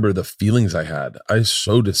 And I remember the feelings I had. I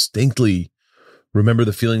so distinctly remember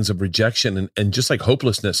the feelings of rejection and just like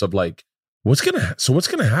hopelessness of like, what's going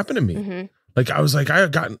to happen to me? Mm-hmm. Like, I was like, I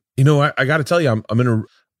got to tell you, I'm in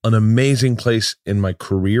an amazing place in my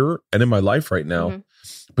career and in my life right now. Mm-hmm.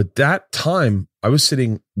 But that time I was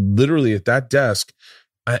sitting literally at that desk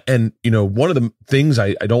and, one of the things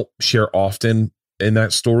I don't share often in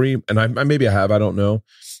that story, and I don't know,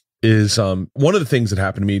 is one of the things that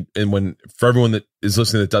happened to me. And for everyone that is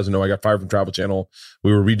listening that doesn't know, I got fired from Travel Channel.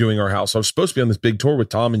 We were redoing our house. I was supposed to be on this big tour with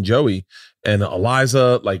Tom and Joey and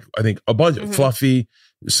Eliza, like I think a bunch of Fluffy,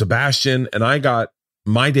 Sebastian, and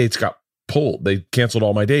my dates got pulled. They canceled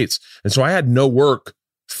all my dates. And so I had no work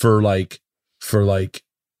for like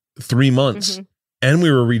 3 months. Mm-hmm. And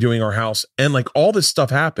we were redoing our house and like all this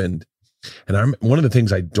stuff happened. And one of the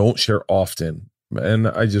things I don't share often, and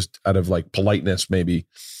I just out of like politeness maybe,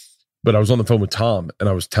 but I was on the phone with Tom and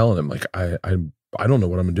I was telling him like, I don't know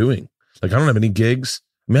what I'm doing. Like, I don't have any gigs.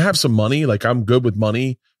 I mean, I have some money. Like, I'm good with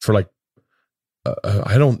money for like,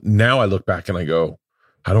 now I look back and I go,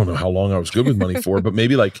 I don't know how long I was good with money for, but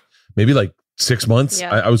maybe like 6 months.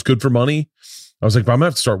 Yeah. I was good for money. I was like, but I'm gonna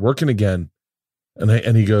have to start working again.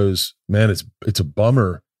 And he goes, man, it's a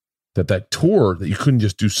bummer that tour that you couldn't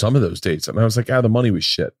just do some of those dates. And I was like, the money was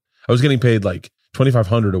shit. I was getting paid like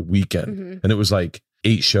 $2,500 a weekend. Mm-hmm. And it was like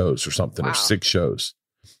 8 shows or something, or 6 shows.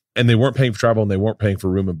 And they weren't paying for travel and they weren't paying for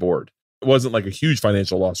room and board. It wasn't like a huge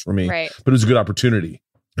financial loss for me, right, but it was a good opportunity.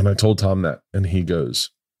 And I told Tom that, and he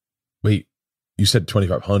goes, wait, you said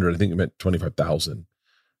 2,500. I think you meant 25,000.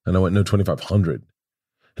 And I went, no, 2,500.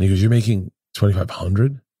 And he goes, you're making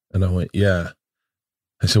 2,500? And I went, yeah.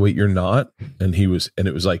 I said, wait, you're not? And it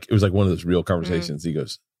was like one of those real conversations. Mm-hmm. He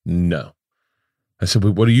goes, no. I said,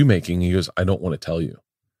 wait, what are you making? He goes, I don't want to tell you.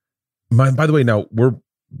 By the way, now we're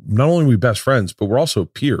not only are we best friends, but we're also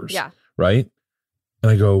peers. Yeah. Right.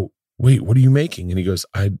 And I go, wait, what are you making? And he goes,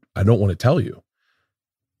 I don't want to tell you.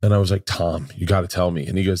 And I was like, Tom, you got to tell me.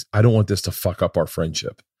 And he goes, I don't want this to fuck up our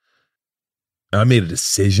friendship. And I made a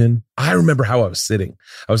decision. I remember how I was sitting.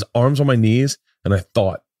 I was arms on my knees and I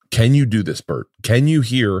thought, can you do this, Bert? Can you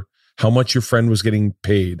hear how much your friend was getting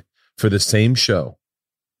paid for the same show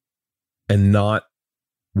and not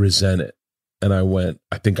resent it? And I went,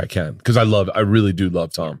 I think I can. Because I really do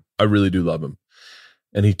love Tom. I really do love him.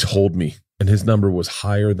 And he told me, and his number was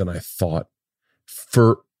higher than I thought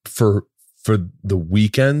for the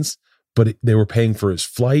weekends, but they were paying for his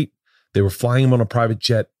flight. They were flying him on a private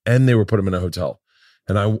jet and they were putting him in a hotel.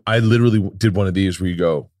 And I literally did one of these where you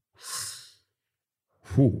go,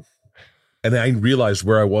 whew. And I realized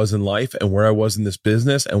where I was in life and where I was in this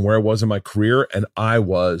business and where I was in my career. And I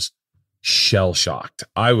was shell shocked.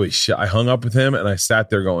 I hung up with him and I sat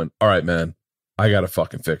there going, all right, man, I got to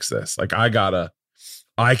fucking fix this. Like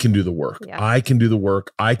I can do the work. Yeah. I can do the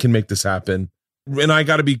work. I can make this happen. And I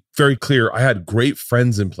got to be very clear. I had great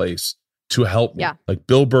friends in place to help me. Yeah. Like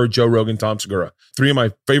Bill Burr, Joe Rogan, Tom Segura, 3 of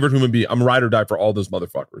my favorite human beings. I'm ride or die for all those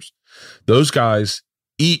motherfuckers. Those guys,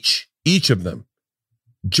 each of them.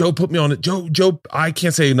 Joe put me on it. Joe, I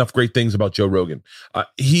can't say enough great things about Joe Rogan.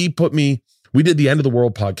 We did the End of the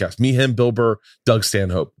World podcast. Me, him, Bill Burr, Doug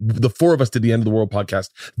Stanhope. The 4 of us did the End of the World podcast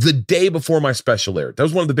the day before my special aired. That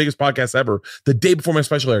was one of the biggest podcasts ever, the day before my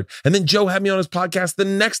special aired. And then Joe had me on his podcast the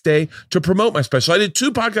next day to promote my special. I did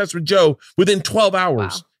 2 podcasts with Joe within 12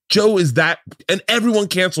 hours. Wow. Joe is that, and everyone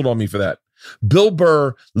canceled on me for that. Bill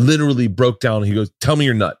Burr literally broke down. He goes, tell me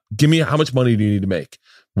your nut. Give me how much money do you need to make?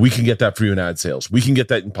 We can get that for you in ad sales. We can get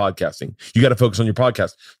that in podcasting. You got to focus on your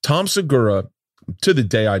podcast. Tom Segura, to the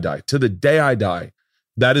day I die,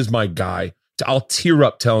 that is my guy I'll tear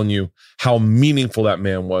up telling you how meaningful that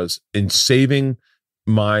man was in saving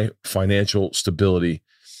my financial stability.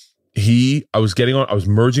 I was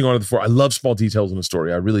merging onto the I love small details in a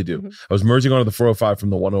story. I really do. I was merging onto the 405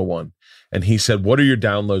 from the 101. And he said, what are your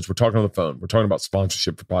downloads? We're talking on the phone. We're talking about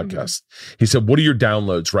sponsorship for podcasts. He said, what are your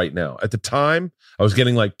downloads right now? At the time, I was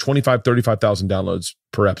getting like 25, 35,000 downloads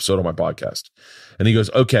per episode on my podcast. And he goes,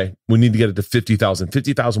 okay, we need to get it to 50,000.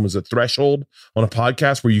 50,000 was a threshold on a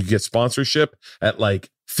podcast where you get sponsorship at like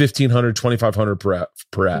 1,500, 2,500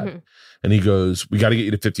 per ad. And he goes, we got to get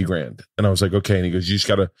you to 50 grand. And I was like, okay. And he goes, you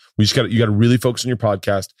got to really focus on your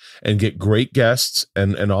podcast and get great guests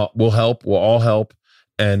and we'll all help.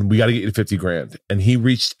 And we got to get you to 50 grand. And he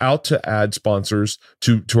reached out to ad sponsors,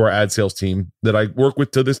 to our ad sales team that I work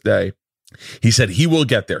with to this day. He said, he will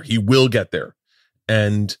get there. He will get there.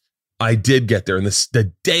 And I did get there. And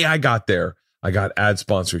the day I got there, I got ad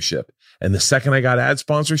sponsorship. And the second I got ad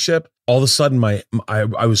sponsorship, all of a sudden I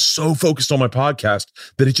was so focused on my podcast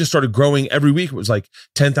that it just started growing every week. It was like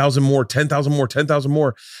 10,000 more, 10,000 more, 10,000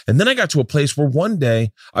 more. And then I got to a place where one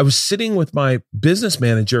day I was sitting with my business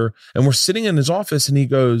manager and we're sitting in his office and he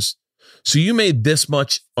goes, so you made this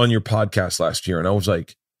much on your podcast last year. And I was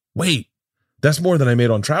like, wait, that's more than I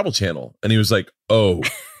made on Travel Channel. And he was like, oh,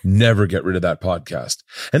 never get rid of that podcast.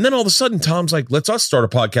 And then all of a sudden, Tom's like, let's us start a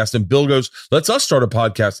podcast. And Bill goes, let's us start a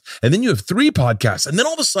podcast. And then you have 3 podcasts. And then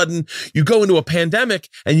all of a sudden you go into a pandemic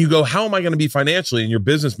and you go, how am I going to be financially? And your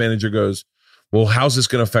business manager goes, well, how's this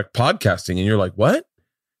going to affect podcasting? And you're like, what?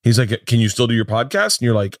 He's like, can you still do your podcast? And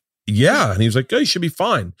you're like, yeah. And he's like, oh, you should be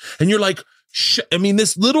fine. And you're like, I mean,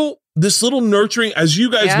 this little nurturing, as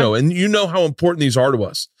you guys know, and you know how important these are to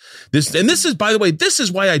us. This is, by the way, this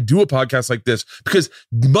is why I do a podcast like this, because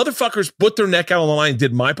motherfuckers put their neck out on the line and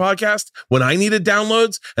did my podcast when I needed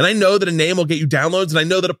downloads. And I know that a name will get you downloads. And I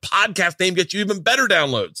know that a podcast name gets you even better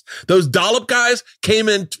downloads. Those Dollop guys came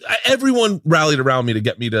in. Everyone rallied around me to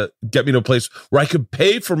get me to a place where I could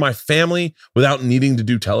pay for my family without needing to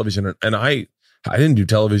do television. And I didn't do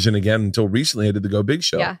television again until recently. I did the Go Big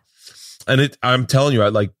show. Yeah. And I'm telling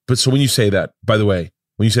you, but so when you say that, by the way,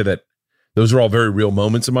 when you say that, those are all very real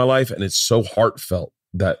moments in my life. And it's so heartfelt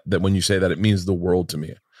that when you say that, it means the world to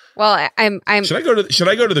me. Well, I'm should I go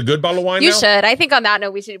to the good bottle of wine? You should. I think on that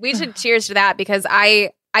note, we should cheers to that, because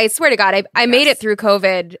I swear to God, I made it through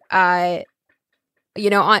COVID,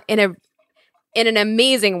 in an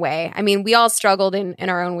amazing way. I mean, we all struggled in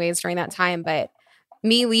our own ways during that time, but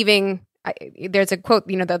me leaving, there's a quote,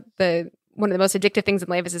 the one of the most addictive things in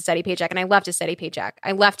life is a steady paycheck. And I left a steady paycheck.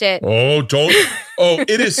 I left it.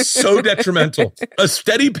 It is so detrimental. A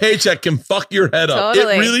steady paycheck can fuck your head up.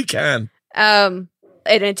 Totally. It really can. And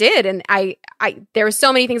it did. And I there were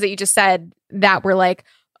so many things that you just said that were like,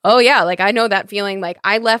 oh yeah, like I know that feeling. Like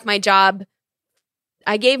I left my job.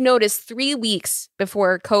 I gave notice 3 weeks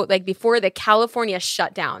before the California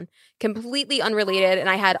shutdown, completely unrelated. And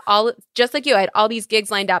I had just like you, I had all these gigs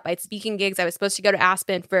lined up. I had speaking gigs. I was supposed to go to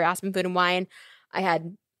Aspen for Aspen Food and Wine. I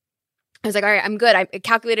was like, all right, I'm good. I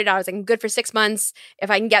calculated out. I was like, I'm good for 6 months. If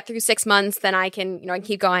I can get through 6 months, then I can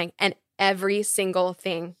keep going. And every single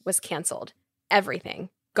thing was canceled. Everything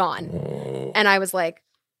gone. Oh. And I was like,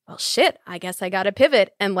 well, shit, I guess I got to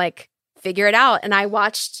pivot and figure it out. And I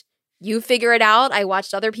watched you figure it out. I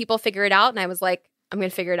watched other people figure it out. And I was like, I'm going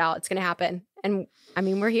to figure it out. It's going to happen. And I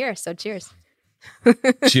mean, we're here. So cheers.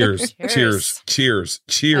 Cheers. Cheers. Cheers.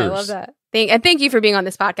 Cheers. I love that. Thank you for being on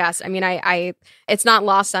this podcast. I mean, I it's not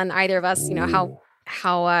lost on either of us,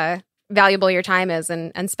 how valuable your time is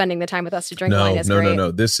and spending the time with us to drink wine is great. No.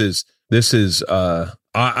 This is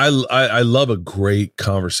I love a great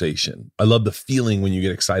conversation. I love the feeling when you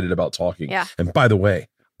get excited about talking. Yeah. And by the way,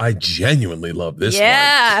 I genuinely love this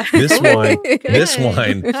wine.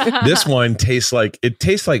 This wine tastes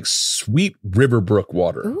like sweet Riverbrook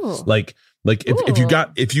water. Ooh. Like if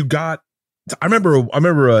you got, I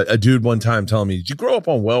remember a dude one time telling me, did you grow up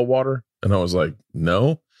on well water? And I was like,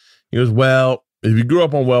 no. He goes, well, if you grew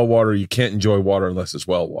up on well water, you can't enjoy water unless it's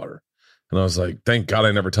well water. And I was like, thank God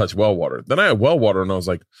I never touched well water. Then I had well water and I was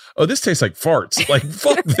like, oh, this tastes like farts. Like,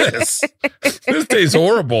 fuck this. This tastes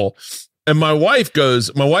horrible. And my wife grew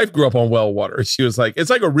up on well water. She was like,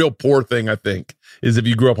 it's like a real poor thing, I think, is if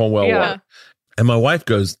you grew up on well water. And my wife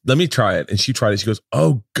goes, let me try it. And she tried it. She goes,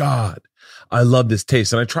 oh God, I love this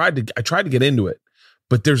taste. And I tried to get into it,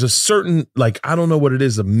 but there's a certain, I don't know what it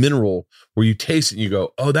is, a mineral where you taste it and you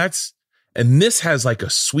go, oh, and this has like a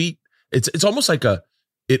sweet, it's almost like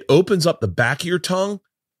it opens up the back of your tongue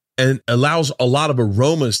and allows a lot of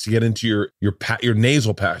aromas to get into your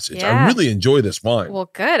nasal passage. Yeah. I really enjoy this wine.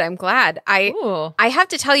 Well, good. I'm glad. I have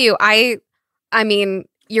to tell you, I mean,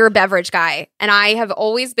 you're a beverage guy, and I have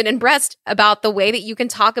always been impressed about the way that you can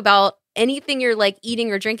talk about anything you're like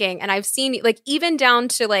eating or drinking. And I've seen like even down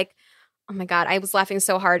to like, oh my God, I was laughing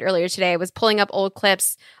so hard earlier today. I was pulling up old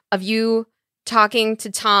clips of you talking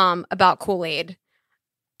to Tom about Kool-Aid.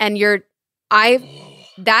 And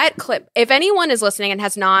that clip, if anyone is listening and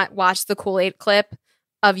has not watched the Kool-Aid clip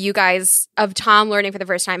of you guys, of Tom learning for the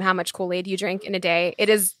first time how much Kool-Aid you drink in a day, it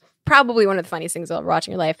is probably one of the funniest things you'll ever watch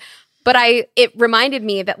in your life. But it reminded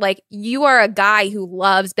me that like you are a guy who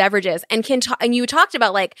loves beverages and and you talked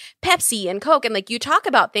about like Pepsi and Coke, and like you talk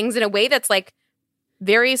about things in a way that's like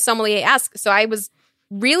very sommelier-esque. So I was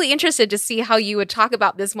really interested to see how you would talk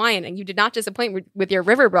about this wine, and you did not disappoint with your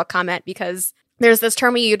Riverbrook comment, because there's this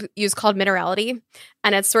term we use called minerality,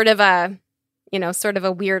 and it's sort of a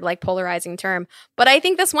weird, like polarizing term. But I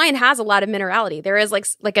think this wine has a lot of minerality. There is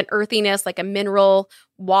like an earthiness, like a mineral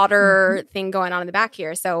water thing going on in the back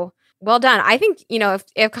here. So well done. I think,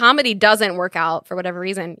 if comedy doesn't work out for whatever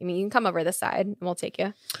reason, I mean, you can come over this side and we'll take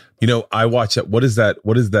you. I watch that. What is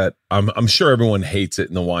that? I'm sure everyone hates it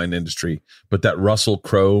in the wine industry, but that Russell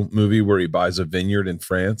Crowe movie where he buys a vineyard in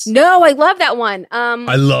France. No, I love that one.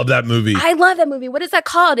 I love that movie. What is that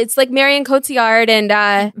called? It's like Marion Cotillard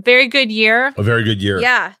and Very Good Year. A Very Good Year.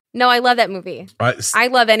 Yeah. No, I love that movie. I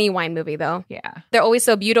love any wine movie though. Yeah. They're always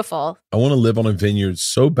so beautiful. I want to live on a vineyard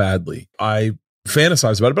so badly. I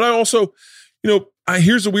fantasize about it, but I also,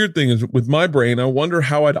 here's the weird thing is with my brain, I wonder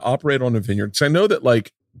how I'd operate on a vineyard. Because I know that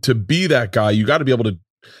like to be that guy, you got to be able to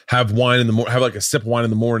have wine in the morning, have like a sip of wine in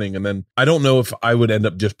the morning. And then I don't know if I would end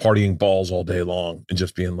up just partying balls all day long and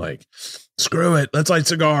just being like, screw it, let's light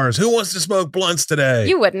cigars. Who wants to smoke blunts today?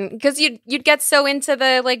 You wouldn't, because you'd get so into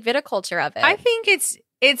the like viticulture of it. I think it's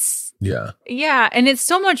yeah, and it's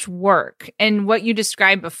so much work. And what you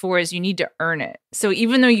described before is you need to earn it. So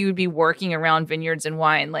even though you would be working around vineyards and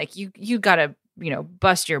wine, like you got to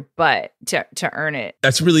bust your butt to earn it.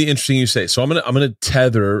 That's really interesting you say. So I'm gonna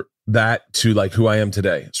tether that to like who I am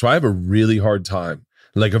today. So I have a really hard time,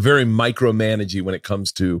 like a very micromanagey when it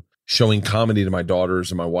comes to showing comedy to my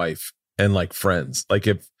daughters and my wife and like friends. Like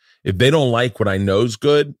if they don't like what I know is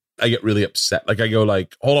good, I get really upset. Like I go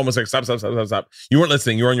like, hold on one second, stop. You weren't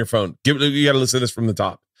listening. You were on your phone. You got to listen to this from the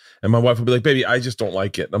top. And my wife will be like, baby, I just don't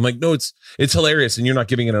like it. And I'm like, no, it's hilarious. And you're not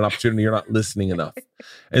giving it an opportunity. You're not listening enough.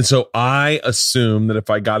 And so I assume that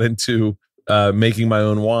if I got into making my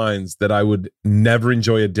own wines, that I would never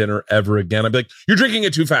enjoy a dinner ever again. I'd be like, you're drinking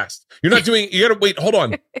it too fast. You're not doing, you got to wait, hold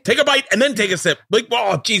on. Take a bite and then take a sip. Like,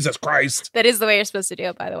 oh, Jesus Christ. That is the way you're supposed to do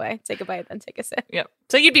it, by the way. Take a bite, then take a sip. Yep.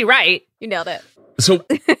 So you'd be right. You nailed it. So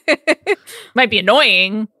might be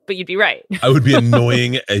annoying, but you'd be right. I would be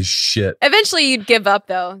annoying as shit. Eventually you'd give up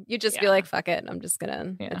though. You'd just be like, fuck it. I'm just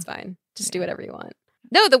gonna, it's fine. Just do whatever you want.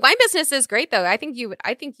 No, the wine business is great though. I think you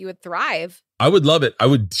would thrive. I would love it. I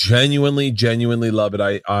would genuinely love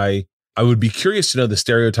it. I would be curious to know the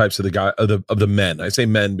stereotypes of the guy of the men. I say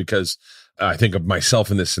men because I think of myself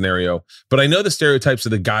in this scenario, but I know the stereotypes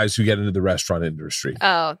of the guys who get into the restaurant industry.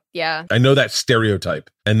 Oh, yeah. I know that stereotype.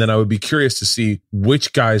 And then I would be curious to see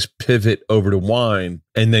which guys pivot over to wine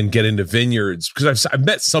and then get into vineyards. Because I've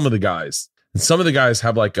met some of the guys, and some of the guys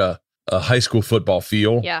have like a high school football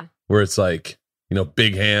feel. Yeah. Where it's like,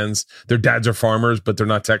 big hands. Their dads are farmers, but they're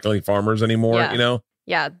not technically farmers anymore,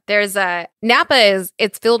 Yeah, there's Napa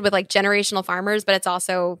it's filled with like generational farmers, but it's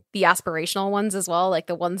also the aspirational ones as well, like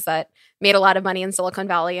the ones that made a lot of money in Silicon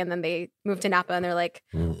Valley and then they moved to Napa and they're like,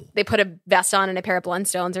 they put a vest on and a pair of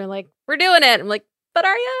Blundstones. They're like, we're doing it. I'm like, but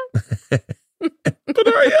are you? But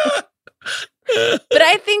are you? But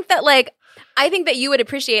I think that you would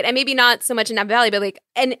appreciate, and maybe not so much in Napa Valley, but like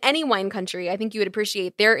in any wine country, I think you would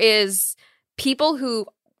appreciate there is people who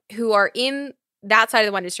are in that side of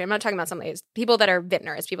the wine industry. I'm not talking about somebody, people that are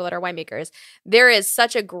vintners, people that are winemakers. There is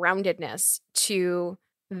such a groundedness to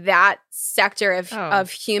that sector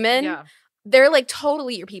of human. Yeah. They're like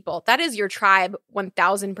totally your people. That is your tribe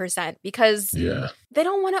 1000%, because they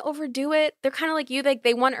don't want to overdo it. They're kind of like you. Like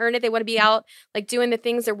they want to earn it. They want to be out like doing the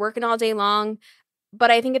things. They're working all day long. But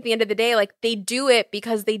I think at the end of the day, like they do it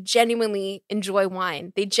because they genuinely enjoy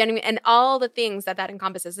wine. And all the things that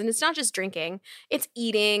encompasses. And it's not just drinking. It's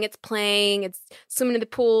eating, it's playing, it's swimming in the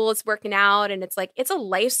pool, it's working out. And it's like, it's a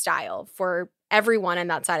lifestyle for everyone on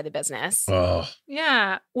that side of the business. Oh.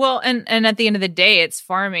 Yeah. Well, and at the end of the day, it's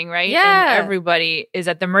farming, right? Yeah. And everybody is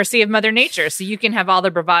at the mercy of Mother Nature. So you can have all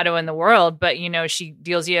the bravado in the world, but she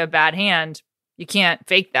deals you a bad hand. You can't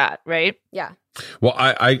fake that, right? Yeah. Well,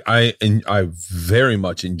 I very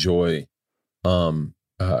much enjoy. I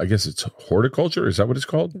I guess it's horticulture. Is that what it's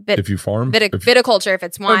called? If you farm? Viticulture if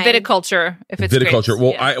it's wine. Or viticulture if it's viticulture.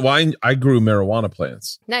 Grapes. Well, I grew marijuana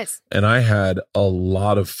plants. Nice. And I had a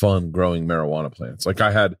lot of fun growing marijuana plants. Like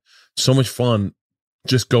I had so much fun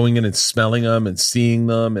just going in and smelling them and seeing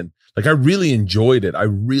them. And like, I really enjoyed it. I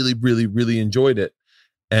really, really, really enjoyed it.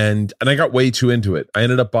 And I got way too into it. I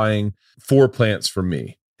ended up buying 4 plants for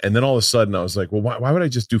me. And then all of a sudden I was like, well, why would I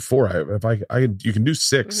just do 4? You can do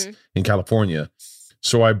 6 in California.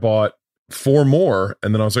 So I bought 4 more,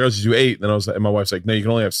 and then I was like, I'll just do 8. And then and my wife's like, no, you can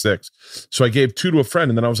only have 6. So I gave 2 to a friend,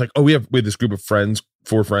 and then I was like, oh, we have this group of friends,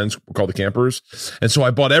 4 friends called the Campers. And so I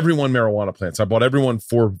bought everyone marijuana plants. I bought everyone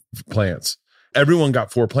 4 plants. Everyone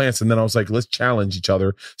got 4 plants, and then I was like, let's challenge each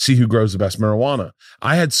other, see who grows the best marijuana.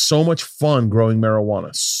 I had so much fun growing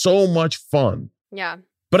marijuana, so much fun. Yeah.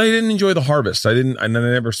 But I didn't enjoy the harvest. And I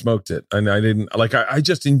never smoked it. And I didn't like, I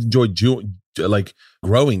just enjoyed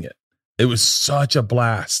growing it. It was such a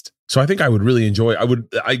blast. So I think I would really enjoy,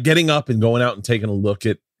 getting up and going out and taking a look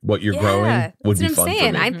at what you're growing would be fun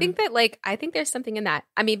for me. I think that I think there's something in that.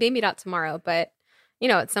 I mean, maybe not tomorrow, but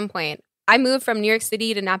at some point I moved from New York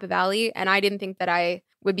City to Napa Valley, and I didn't think that I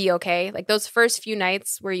would be okay. Like those first few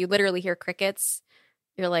nights where you literally hear crickets,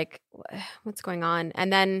 you're like, what's going on?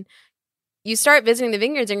 And then you start visiting the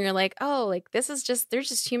vineyards and you're like, oh, like they're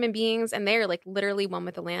just human beings, and they're like literally one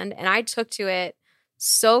with the land. And I took to it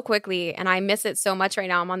so quickly, and I miss it so much right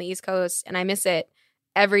now. I'm on the East Coast, and I miss it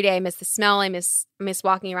every day. I miss the smell. I miss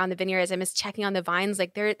walking around the vineyards. I miss checking on the vines.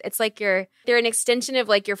 Like they're an extension of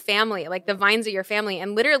like your family. Like the vines are your family.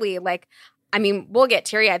 And literally, like, I mean, we'll get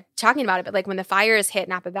teary-eyed talking about it, but like when the fires hit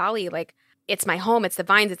Napa Valley, like it's my home, it's the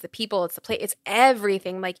vines, it's the people, it's the place, it's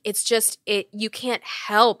everything. Like it's just you can't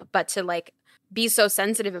help but to like be so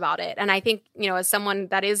sensitive about it. And I think, as someone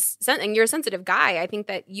that is, and you're a sensitive guy, I think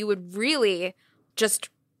that you would really just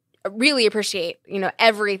really appreciate,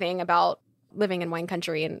 everything about living in wine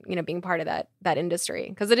country and, being part of that industry.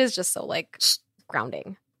 Because it is just so like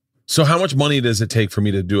grounding. So how much money does it take for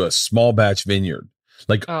me to do a small batch vineyard?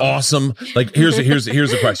 Like awesome. Like here's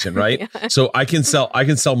the question, right? Yeah. So I can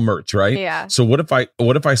sell merch, right? Yeah. So what if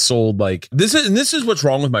I sold like this is what's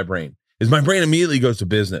wrong with my brain. Is my brain immediately goes to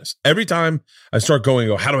business. Every time I start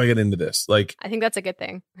going, how do I get into this? Like, I think that's a good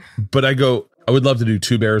thing. But I would love to do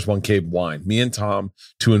 2 Bears, 1 Cave wine. Me and Tom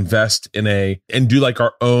to invest and do like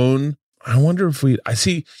our own. I wonder if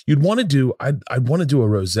you'd want to do, I'd want to do a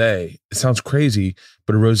rosé. It sounds crazy,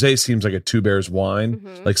 but a rosé seems like a 2 Bears wine,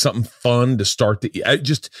 like something fun to start I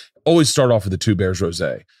just always start off with a 2 Bears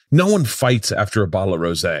rosé. No one fights after a bottle of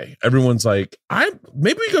rosé. Everyone's like,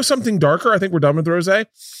 maybe we go something darker. I think we're done with the rosé.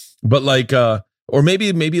 But like, or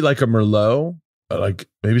maybe like a Merlot, like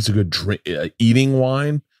maybe it's a good drink, eating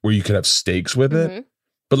wine where you could have steaks with it.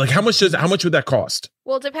 But like, how much would that cost?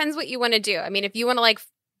 Well, it depends what you want to do. I mean, if you want to like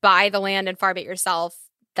buy the land and farm it yourself,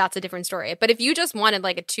 that's a different story. But if you just wanted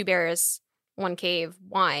like a 2 Bears, 1 Cave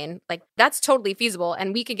wine, like that's totally feasible.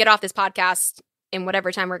 And we could get off this podcast in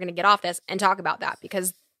whatever time we're going to get off this and talk about that,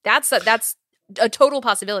 because that's a total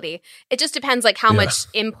possibility. It just depends like how much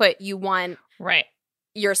input you want. Right.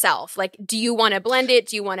 Yourself. Like, do you want to blend it?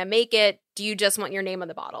 Do you want to make it? Do you just want your name on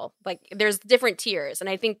the bottle? Like, there's different tiers. And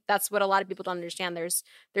I think that's what a lot of people don't understand. There's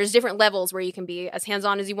different levels where you can be as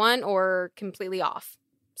hands-on as you want or completely off.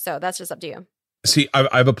 So that's just up to you. See,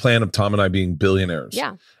 I have a plan of Tom and I being billionaires.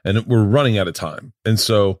 Yeah. And we're running out of time. And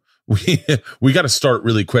so we got to start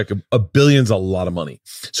really quick. $1 billion's a lot of money.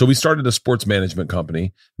 So we started a sports management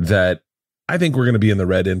company that I think we're going to be in the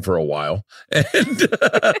red in for a while,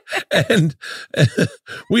 and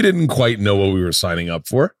we didn't quite know what we were signing up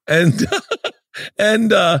for, and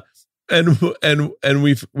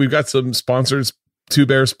we've got some sponsors, 2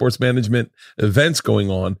 Bears Sports Management events going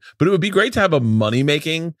on, but it would be great to have a money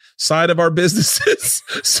making side of our businesses.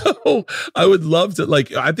 So I would love to let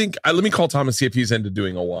me call Tom and see if he's into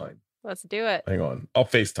doing a wine. Let's do it. Hang on, I'll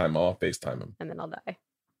FaceTime him, and then I'll die.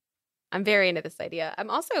 I'm very into this idea. I'm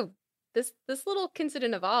also. This little Quinta de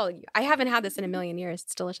Naval, I haven't had this in a million years.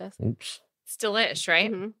 It's delicious. Oops. It's delish,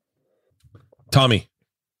 right? Mm-hmm. Tommy.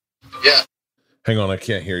 Yeah. Hang on, I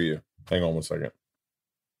can't hear you. Hang on one second.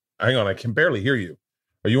 Hang on, I can barely hear you.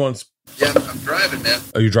 Are you on? Yeah, I'm driving, man.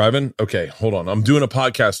 Are you driving? Okay, hold on. I'm doing a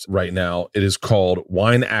podcast right now. It is called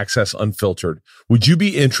Wine Access Unfiltered. Would you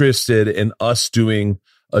be interested in us doing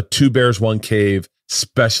a 2 Bears, 1 Cave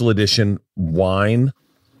special edition wine?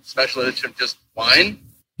 Special edition, just wine?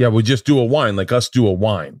 Yeah, we just do a wine, like us do a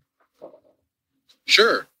wine.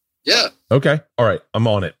 Sure. Yeah. Okay. All right. I'm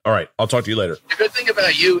on it. All right. I'll talk to you later. The good thing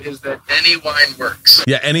about you is that any wine works.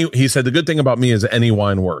 Yeah. He said the good thing about me is that any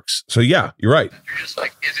wine works. So yeah, you're right. You're just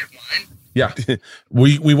like, is it wine? Yeah.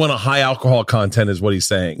 We want a high alcohol content is what he's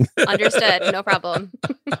saying. Understood. No problem.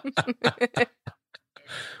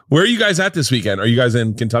 Where are you guys at this weekend? Are you guys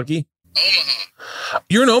in Kentucky? Omaha.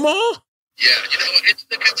 You're in Omaha? Yeah, it's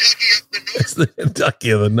the Kentucky of the North. It's the Kentucky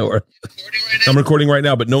of the North. Recording right now? I'm recording right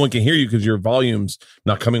now, but no one can hear you because your volume's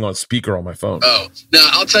not coming on speaker on my phone. Oh, no,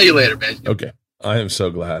 I'll tell you later, man. Okay. I am so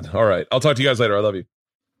glad. All right. I'll talk to you guys later. I love you.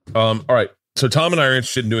 All right. So Tom and I are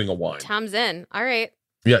interested in doing a wine. Tom's in. All right.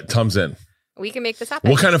 Yeah, Tom's in. We can make this happen.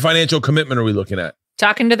 What kind of financial commitment are we looking at?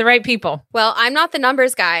 Talking to the right people. Well, I'm not the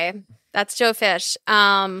numbers guy. That's Joe Fish.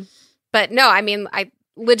 But no, I mean, I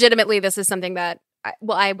legitimately, this is something that,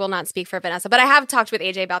 I will not speak for Vanessa, but I have talked with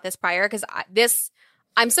AJ about this prior because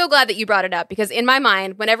I'm so glad that you brought it up because in my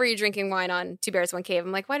mind, whenever you're drinking wine on Two Bears, One Cave,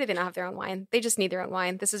 I'm like, why do they not have their own wine? They just need their own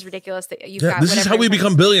wine. This is ridiculous that you've got This is how we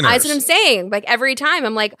become billionaires. That's what I'm saying. Like every time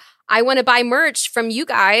I'm like, I want to buy merch from you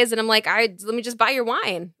guys. And I'm like, let me just buy your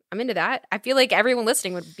wine. I'm into that. I feel like everyone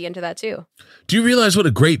listening would be into that too. Do you realize what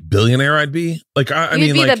a great billionaire I'd be? Like,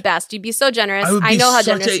 You'd be the best. You'd be so generous. I know how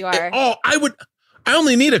generous you are. I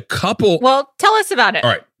only need a couple. Well, tell us about it.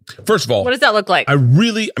 All right. First of all, what does that look like? if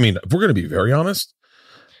we're going to be very honest,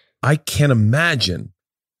 I can't imagine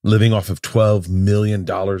living off of $12 million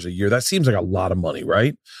a year. That seems like a lot of money,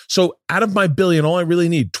 right? So out of my billion, all I really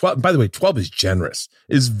need, 12, by the way, 12 is generous,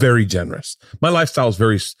 is very generous. My lifestyle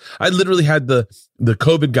is I literally had the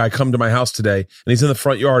COVID guy come to my house today and he's in the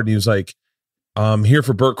front yard and he was like, I'm here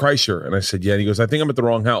for Bert Kreischer. And I said, yeah. And he goes, I think I'm at the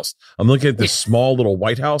wrong house. I'm looking at this small little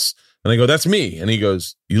white house. And I go, that's me. And he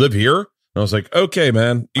goes, you live here? And I was like, okay,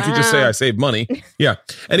 man, you can just say I saved money. Yeah.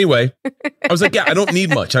 Anyway, I was like, yeah, I don't need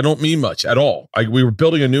much. I don't mean much at all. We were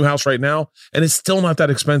building a new house right now and it's still not that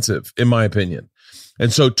expensive in my opinion.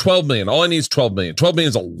 And so 12 million, all I need is 12 million. 12 million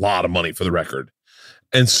is a lot of money for the record.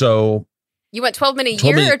 And so. You want 12 million a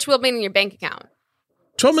year or 12 million in your bank account?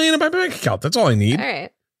 12 million in my bank account. That's all I need. All right.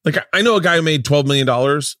 Like I know a guy who made $12 million.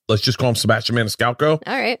 Let's just call him Sebastian Maniscalco.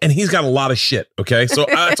 All right. And he's got a lot of shit. Okay. So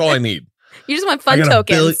that's all I need. You just want fun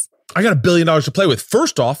tokens. I got $1 billion to play with.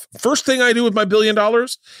 First thing I do with my $1 billion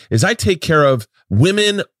is I take care of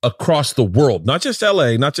women across the world, not just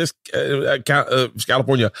LA, not just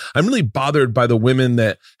California. I'm really bothered by the women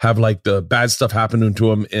that have like the bad stuff happening to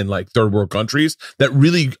them in like third world countries. That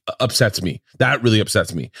really upsets me. That really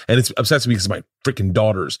upsets me. And it upsets me because my freaking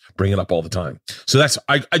daughters bring it up all the time. So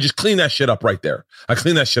I just clean that shit up right there.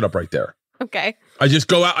 Okay. I just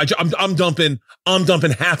go out. I'm dumping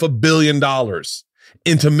 $500 million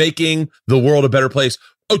into making the world a better place.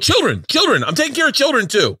 Oh, children. I'm taking care of children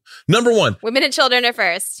too. Number one. Women and children are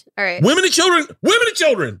first. All right. Women and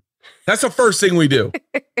children. That's the first thing we do.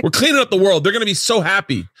 We're cleaning up the world. They're going to be so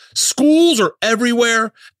happy. Schools are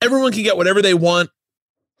everywhere. Everyone can get whatever they want.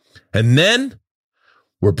 And then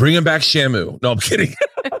we're bringing back Shamu. No, I'm kidding.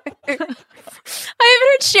 I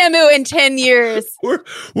haven't heard Shamu in 10 years.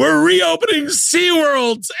 We're reopening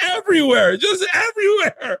SeaWorlds everywhere, just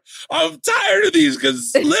everywhere. I'm tired of these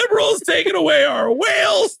because liberals taking away our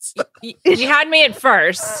whales. You had me at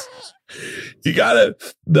first. You gotta.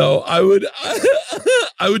 No, I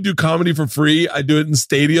would do comedy for free. I do it in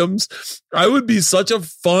stadiums. I would be such a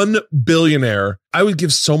fun billionaire. I would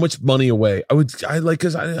give so much money away.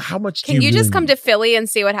 How much can you just come to Philly and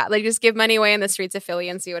see what happens? Like just give money away in the streets of Philly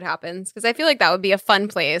and see what happens. Because I feel like that would be a fun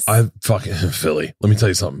place. I fucking Philly. Let me tell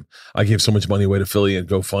you something. I gave so much money away to Philly and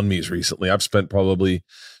GoFundMe's recently. I've spent probably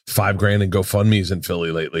 $5,000 in GoFundMe's in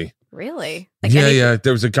Philly lately. Really? Yeah.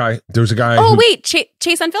 There was a guy. Oh, wait,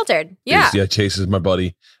 Chase Unfiltered. Yeah. Yeah. Chase is my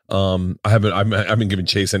buddy. I haven't given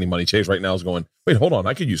Chase any money. Chase right now is going, wait, hold on.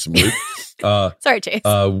 I could use some loot. Sorry, Chase.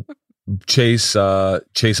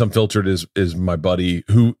 Chase Unfiltered is my buddy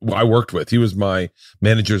who I worked with. He was my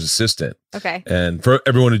manager's assistant. Okay. And for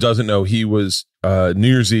everyone who doesn't know, he was New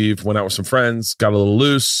Year's Eve, went out with some friends, got a little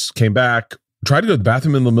loose, came back, tried to go to the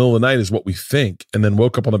bathroom in the middle of the night is what we think, and then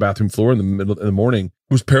woke up on the bathroom floor in the morning,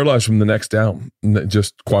 was paralyzed from the neck down,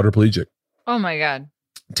 just quadriplegic. Oh my God.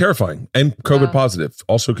 Terrifying. And COVID positive.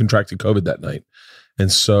 Also contracted COVID that night.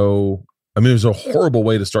 And so, I mean, it was a horrible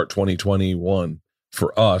way to start 2021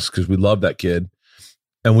 for us because we love that kid.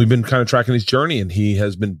 And we've been kind of tracking his journey, and he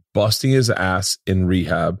has been busting his ass in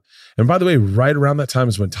rehab. And by the way, right around that time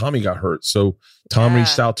is when Tommy got hurt. So Tom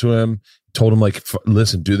reached out to him, told him like,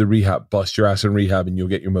 listen, do the rehab, bust your ass in rehab and you'll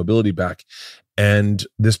get your mobility back. And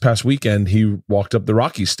this past weekend, he walked up the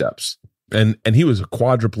Rocky steps and he was a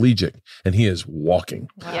quadriplegic and he is walking.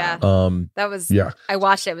 Wow. Yeah. That was, I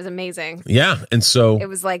watched it. It was amazing. Yeah. And so it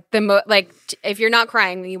was like if you're not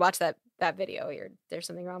crying when you watch that video, there's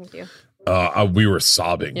something wrong with you. We were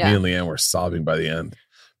sobbing. Me and Leanne were sobbing by the end.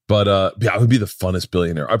 But I would be the funnest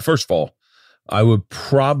billionaire. First of all, I would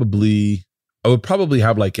probably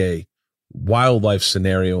have like a wildlife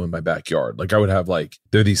scenario in my backyard. Like I would have like,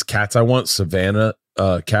 there are these cats I want, Savannah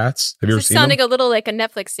cats. Have you ever seen them? Sounding a little like a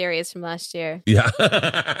Netflix series from last year. Yeah.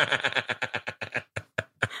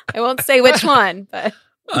 I won't say which one, but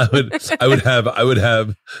I would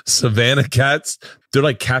have Savannah cats. They're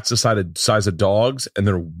like cats the size of dogs, and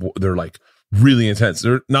they're like really intense.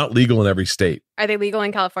 They're not legal in every state. Are they legal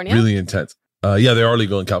in California? Really intense. Yeah, they are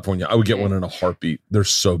legal in California. I would get one in a heartbeat. They're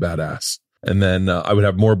so badass. And then I would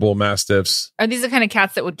have more bull mastiffs. Are these the kind of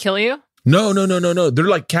cats that would kill you? No. They're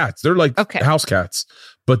like cats. They're like house cats,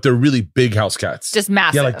 but they're really big house cats. Just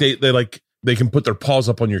massive. Yeah, like they can put their paws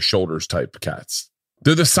up on your shoulders type cats.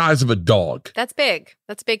 They're the size of a dog. That's big.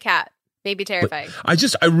 That's a big cat. Maybe terrifying.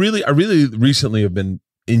 But I really recently have been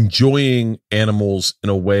enjoying animals in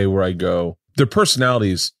a way where I go, their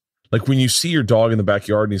personalities, like when you see your dog in the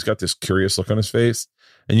backyard and he's got this curious look on his face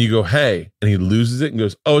and you go, hey, and he loses it and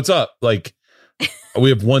goes, oh, it's up. Like we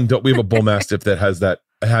have a bull mastiff that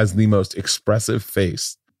has the most expressive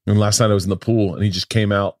face. And last night I was in the pool and he just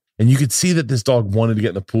came out. And you could see that this dog wanted to get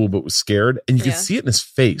in the pool, but was scared. And you could see it in his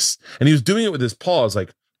face. And he was doing it with his paws,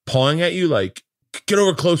 like pawing at you, like, get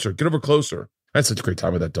over closer. I had such a great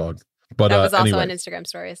time with that dog. But that was also anyway, on Instagram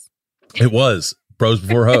stories. It was bros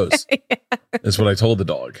before hoes. That's what I told the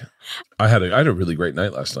dog. I had a really great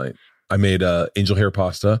night last night. I made angel hair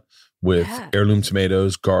pasta with heirloom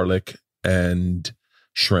tomatoes, garlic, and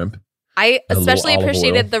shrimp. I especially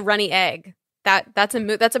appreciated the runny egg. That's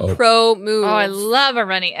a pro move. Oh, I love a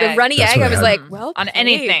runny egg. The runny egg, I was like, well on played,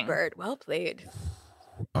 anything. Bird. Well played.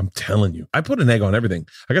 I'm telling you, I put an egg on everything.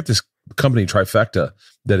 I got this company Trifecta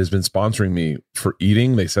that has been sponsoring me for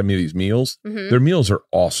eating. They send me these meals. Mm-hmm. Their meals are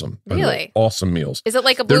awesome. Really? Awesome meals. Is it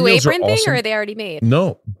like a Blue Apron thing or are they already made?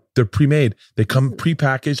 No, they're pre-made. They come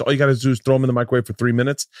pre-packaged. All you got to do is throw them in the microwave for 3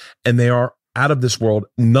 minutes and they are out of this world.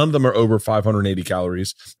 None of them are over 580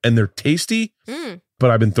 calories and they're tasty,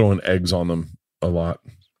 but I've been throwing eggs on them a lot.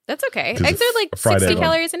 That's okay. Eggs are like 60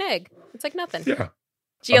 calories an egg. It's like nothing. Yeah.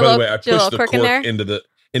 By the way, I pushed the cork in there?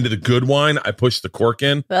 into the good wine. I pushed the cork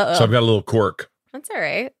in. Uh-oh. So I've got a little cork. That's all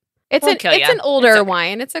right. It's an older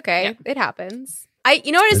wine. It's okay. Yeah. It happens.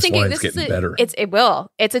 You know what I was thinking? This is better. It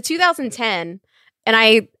will. It's a 2010. And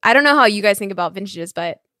I don't know how you guys think about vintages,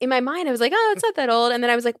 but in my mind, I was like, oh, it's not that old. And then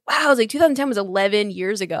I was like, wow, I was like 2010 was 11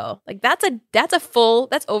 years ago. Like that's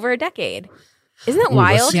over a decade. Isn't that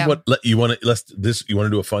wild? Let's see what you want to. You want to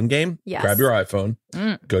do a fun game? Yes. Grab your iPhone,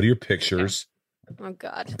 go to your pictures. Oh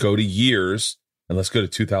God. Go to years, and let's go to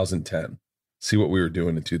 2010. See what we were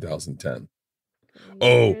doing in 2010.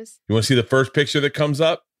 Oh, you want to see the first picture that comes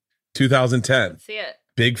up? 2010. See it.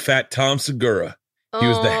 Big fat Tom Segura. He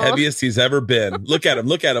was the heaviest he's ever been. Look at him.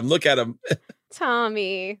 Look at him. Look at him.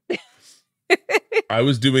 Tommy.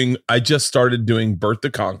 I just started doing Bert the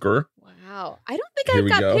Conqueror. Wow. I don't think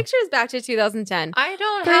I've got pictures back to 2010. I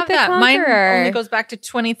don't have that. Mine only goes back to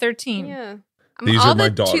 2013. Yeah. These are my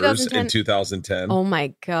daughters in 2010. Oh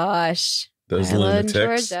my gosh. Those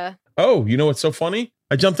lunatics. Georgia. Oh, you know what's so funny?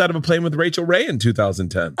 I jumped out of a plane with Rachel Ray in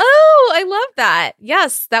 2010. Oh, I love that.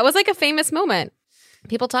 Yes, that was like a famous moment.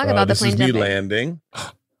 People talk about the plane jumping. This is me landing.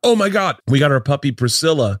 Oh my God. We got our puppy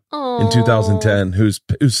Priscilla in 2010, who's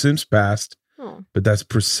since passed. Oh. But that's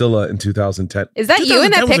Priscilla in 2010. Is that you in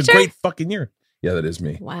that picture? Was a great fucking year. Yeah, that is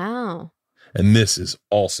me. Wow. And this is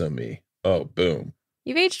also me. Oh, boom.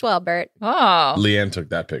 You've aged well, Bert. Oh. Leanne took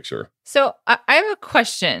that picture. So I have a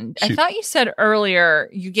question. Shoot. I thought you said earlier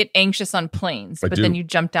you get anxious on planes, but then you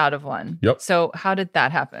jumped out of one. Yep. So how did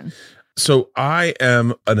that happen? So I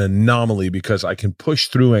am an anomaly because I can push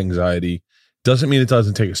through anxiety. Doesn't mean it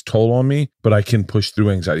doesn't take its toll on me, but I can push through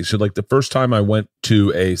anxiety. So like the first time I went to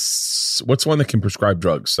what's the one that can prescribe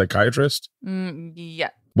drugs? Psychiatrist? Yeah.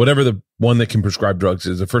 Whatever the one that can prescribe drugs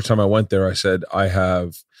is. The first time I went there, I said, I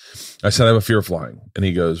have a fear of flying. And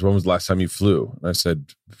he goes, when was the last time you flew? And I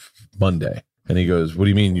said, Monday. And he goes, what do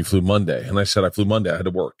you mean you flew Monday? And I said, I flew Monday. I had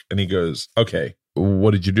to work. And he goes, okay,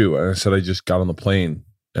 what did you do? And I said, I just got on the plane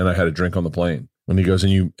and I had a drink on the plane. And he goes,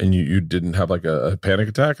 and you didn't have like a panic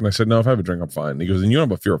attack? And I said, no, if I have a drink, I'm fine. And he goes, and you don't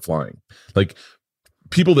have a fear of flying. Like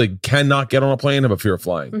people that cannot get on a plane have a fear of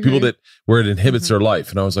flying. Mm-hmm. People where it inhibits their life.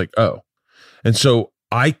 And I was like, oh. And so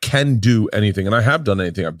I can do anything. And I have done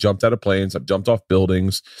anything. I've jumped out of planes. I've jumped off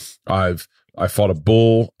buildings. I fought a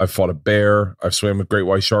bull. I fought a bear. I've swam with great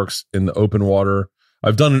white sharks in the open water.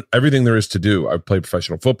 I've done everything there is to do. I've played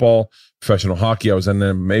professional football, professional hockey. I was an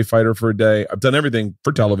MMA fighter for a day. I've done everything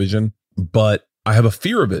for television, but I have a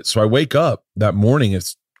fear of it. So I wake up that morning.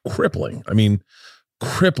 It's crippling. I mean,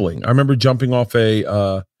 crippling. I remember jumping off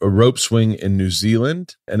a rope swing in New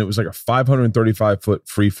Zealand, and it was like a 535-foot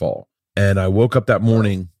free fall. And I woke up that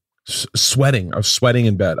morning sweating. I was sweating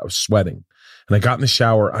in bed. I was sweating. And I got in the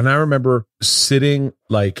shower, and I remember sitting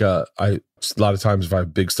like a lot of times if I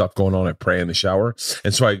have big stuff going on, I pray in the shower.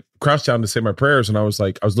 And so I crouched down to say my prayers, and I was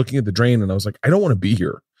looking at the drain, and I was like, I don't want to be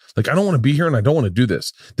here. Like, I don't want to be here, and I don't want to do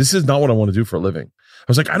this. This is not what I want to do for a living. I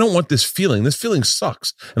was like, I don't want this feeling. This feeling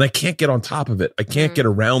sucks. And I can't get on top of it. I can't get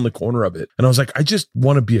around the corner of it. And I was like, I just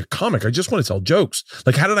want to be a comic. I just want to tell jokes.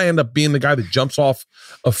 Like, how did I end up being the guy that jumps off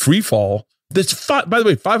a free fall? That's by the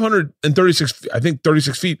way, 536, I think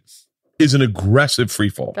 36 feet is an aggressive free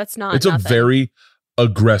fall. That's not. It's a very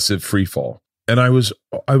aggressive free fall. And I was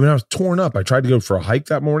torn up. I tried to go for a hike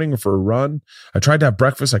that morning or for a run. I tried to have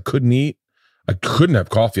breakfast. I couldn't eat. I couldn't have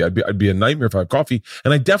coffee. I'd be a nightmare if I had coffee.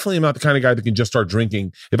 And I definitely am not the kind of guy that can just start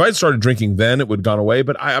drinking. If I had started drinking then, it would have gone away.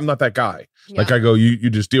 But I'm not that guy. Yeah. Like I go, you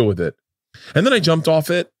just deal with it. And then I jumped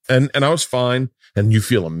off it and I was fine. And you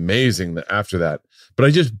feel amazing after that. But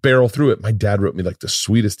I just barrel through it. My dad wrote me like the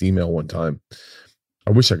sweetest email one time.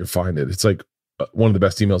 I wish I could find it. It's like one of the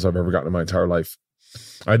best emails I've ever gotten in my entire life.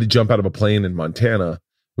 I had to jump out of a plane in Montana.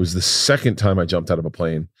 It was the second time I jumped out of a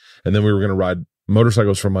plane. And then we were going to ride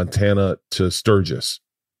motorcycles from Montana to Sturgis.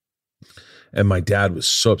 And my dad was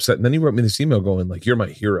so upset. And then he wrote me this email going like, you're my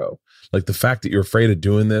hero. Like the fact that you're afraid of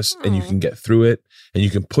doing this and you can get through it and you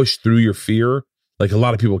can push through your fear. Like a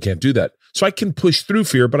lot of people can't do that. So I can push through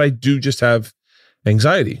fear, but I do just have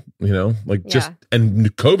anxiety, like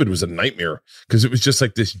and COVID was a nightmare because it was just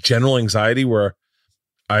like this general anxiety where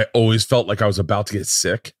I always felt like I was about to get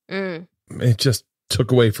sick. It just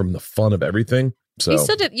took away from the fun of everything. So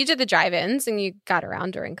you did the drive-ins and you got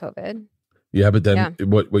around during COVID. Yeah, but then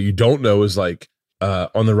what you don't know is like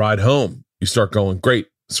on the ride home, you start going, great.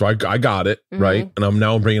 So I got it, right? And I'm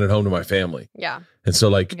now bringing it home to my family. Yeah. And so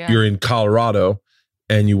like you're in Colorado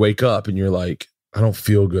and you wake up and you're like, I don't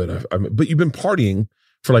feel good. But you've been partying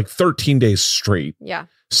for like 13 days straight. Yeah.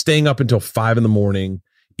 Staying up until 5 a.m,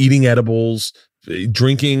 eating edibles,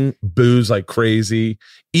 drinking booze like crazy,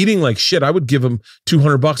 eating like shit. I would give them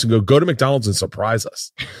 $200 and go to McDonald's and surprise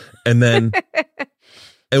us. And then,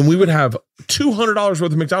 and we would have $200 worth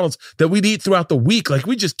of McDonald's that we'd eat throughout the week. Like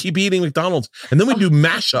we just keep eating McDonald's. And then we do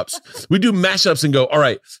mashups. We do mashups and go, all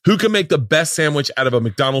right, who can make the best sandwich out of a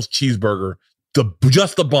McDonald's cheeseburger?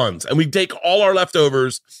 Just the buns. And we take all our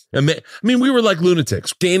leftovers and we were like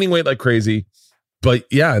lunatics, gaining weight like crazy. But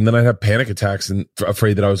yeah, and then I'd have panic attacks and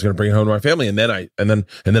afraid that I was going to bring it home to my family. And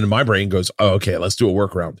then my brain goes, oh, okay, let's do a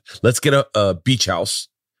workaround. Let's get a beach house,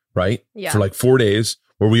 right? Yeah. For like 4 days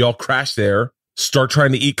where we all crash there, start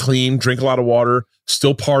trying to eat clean, drink a lot of water,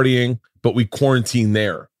 still partying, but we quarantine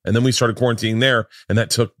there. And then we started quarantining there, and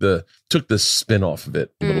that took the spin off of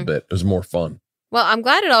it a little bit. It was more fun. Well, I'm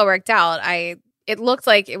glad it all worked out. It looked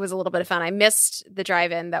like it was a little bit of fun. I missed the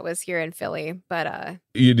drive-in that was here in Philly, but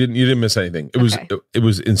you didn't miss anything. It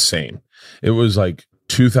was insane. It was like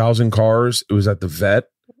 2,000 cars. It was at the vet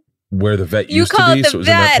where the vet used to be. So it was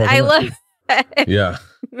vet. I love that. Yeah.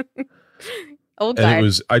 Old guy.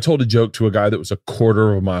 And I told a joke to a guy that was a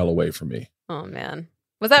quarter of a mile away from me. Oh man.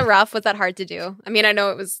 Was that rough? Was that hard to do? I mean, I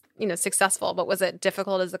know it was, successful, but was it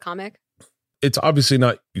difficult as a comic? It's obviously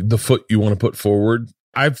not the foot you want to put forward.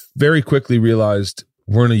 I've very quickly realized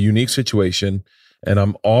we're in a unique situation, and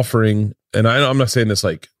I'm offering, and I'm not saying this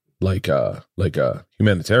like a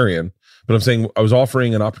humanitarian, but I'm saying I was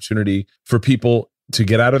offering an opportunity for people to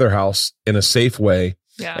get out of their house in a safe way,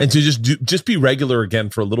 and to just be regular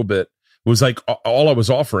again for a little bit. It was like all I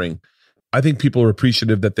was offering. I think people are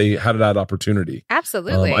appreciative that they had that opportunity.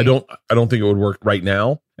 Absolutely. I don't think it would work right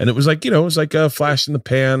now. And it was like, it was like a flash in the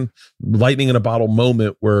pan, lightning in a bottle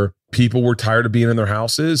moment where people were tired of being in their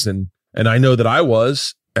houses. And I know that I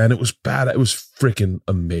was, and it was bad. It was freaking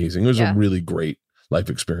amazing. It was a really great life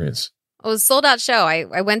experience. It was a sold out show. I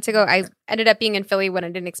ended up being in Philly when I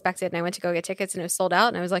didn't expect it, and I went to go get tickets, and it was sold out,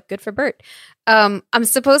 and I was like, good for Bert. I'm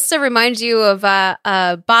supposed to remind you of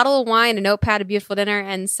a bottle of wine, a notepad, a beautiful dinner,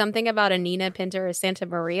 and something about a Nina Pinter or Santa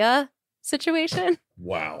Maria situation.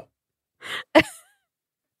 Wow.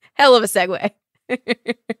 Hell of a segue.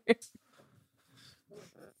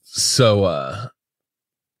 So,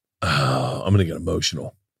 I'm going to get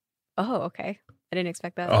emotional. Oh, okay. I didn't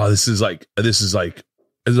expect that. Oh, this is like,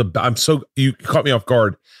 you caught me off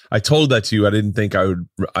guard. I told that to you. I didn't think I would.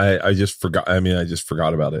 I just forgot. I just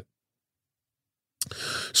forgot about it.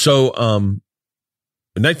 So, in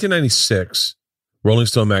 1996, Rolling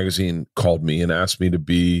Stone magazine called me and asked me to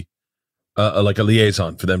be like a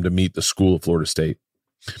liaison for them to meet the school of Florida State.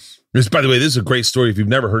 By the way, this is a great story. If you've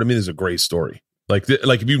never heard of me, this is a great story. Like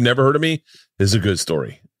if you've never heard of me, this is a good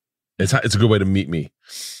story. It's a good way to meet me.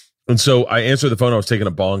 And so I answered the phone. I was taking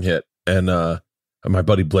a bong hit, and my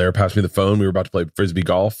buddy Blair passed me the phone. We were about to play Frisbee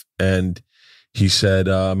golf. And he said,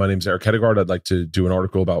 my name's Eric Hedegaard. I'd like to do an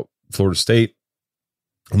article about Florida State.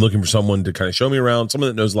 I'm looking for someone to kind of show me around, someone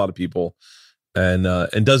that knows a lot of people and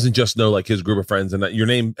doesn't just know like his group of friends. And that your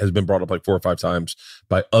name has been brought up like 4 or 5 times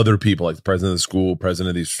by other people, like the president of the school,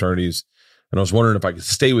 president of these fraternities. And I was wondering if I could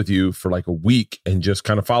stay with you for like a week and just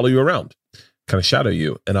kind of follow you around, kind of shadow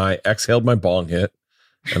you. And I exhaled my bong hit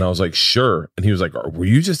and I was like, sure. And he was like, were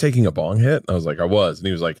you just taking a bong hit? And I was like, I was. And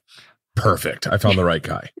he was like, perfect. I found the right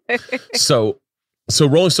guy. So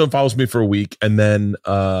Rolling Stone follows me for a week and then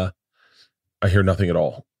I hear nothing at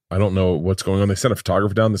all. I don't know what's going on. They sent a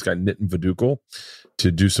photographer down, this guy Nitin Vidukal,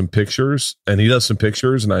 to do some pictures, and he does some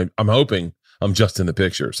pictures, and I'm hoping I'm just in the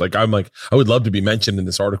pictures. Like I would love to be mentioned in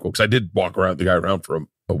this article because I did walk the guy around for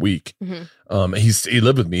a week. Mm-hmm. He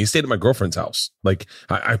lived with me. He stayed at my girlfriend's house. Like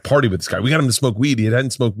I partied with this guy. We got him to smoke weed. He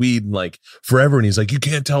hadn't smoked weed in like forever, and he's like, "You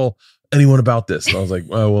can't tell anyone about this." And I was like,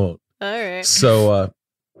 "I won't." All right. So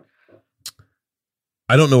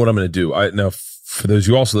I don't know what I'm going to do. Now for those of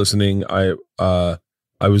you also listening, I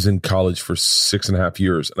was in college for 6.5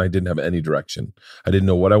 years and I didn't have any direction. I didn't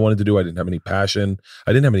know what I wanted to do. I didn't have any passion.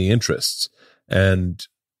 I didn't have any interests. And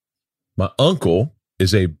my uncle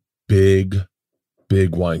is a big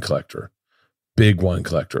wine collector,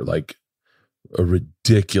 like a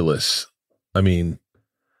ridiculous collection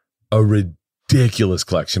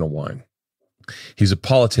of wine. He's a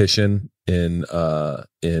politician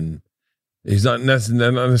he's not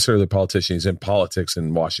necessarily a politician. He's in politics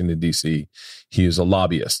in Washington, D.C. He is a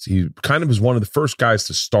lobbyist. He kind of was one of the first guys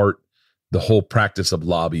to start the whole practice of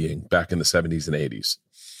lobbying back in the 70s and 80s.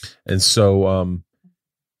 And so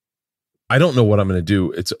I don't know what I'm going to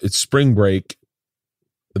do. It's spring break.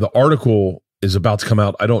 The article is about to come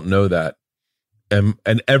out. I don't know that. And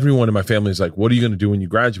everyone in my family is like, what are you going to do when you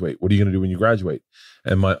graduate? What are you going to do when you graduate?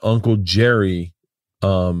 And my Uncle Jerry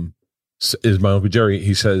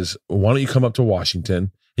he says, why don't you come up to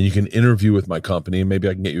Washington and you can interview with my company and maybe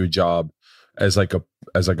I can get you a job as like a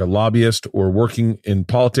lobbyist or working in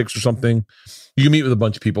politics or something. You can meet with a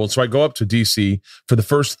bunch of people. And so I go up to DC for the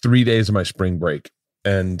first 3 days of my spring break.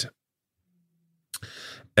 And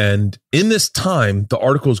in this time, the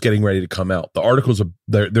article is getting ready to come out. The articles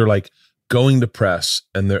they're like going to press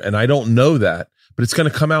and I don't know that, but it's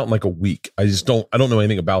going to come out in like a week. I don't know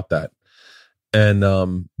anything about that. And,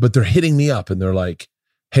 but they're hitting me up and they're like,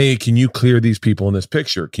 hey, can you clear these people in this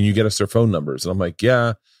picture? Can you get us their phone numbers? And I'm like,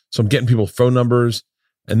 yeah. So I'm getting people's phone numbers.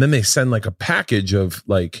 And then they send like a package of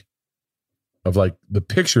the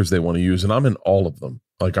pictures they want to use. And I'm in all of them.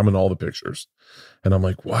 Like I'm in all the pictures and I'm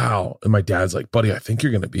like, wow. And my dad's like, buddy, I think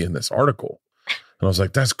you're going to be in this article. And I was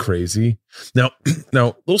like, that's crazy. Now,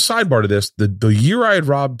 little sidebar to this, the year I had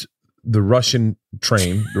robbed the Russian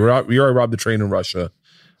train, the year I robbed the train in Russia,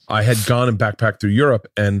 I had gone and backpacked through Europe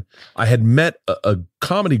and I had met a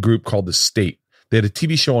comedy group called The State. They had a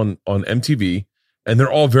TV show on MTV and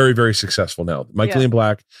they're all very, very successful now. Michael Ian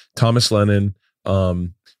Black, Thomas Lennon,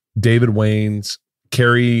 David Waynes,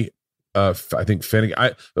 Carrie, I think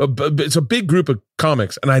Finnegan. It's a big group of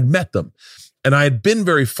comics and I'd met them and I had been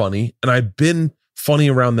very funny and I'd been funny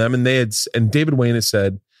around them and David Wayne had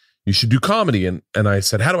said, you should do comedy. And I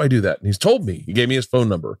said, how do I do that? And he's told me, he gave me his phone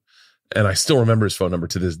number. And I still remember his phone number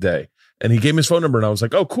to this day. And he gave me his phone number and I was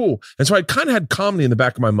like, oh, cool. And so I kind of had comedy in the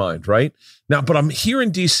back of my mind, right? Now, but I'm here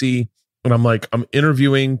in DC and I'm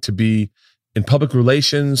interviewing to be in public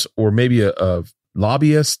relations or maybe a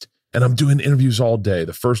lobbyist. And I'm doing interviews all day.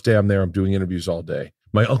 The first day I'm there, I'm doing interviews all day.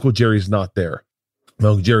 My Uncle Jerry's not there. My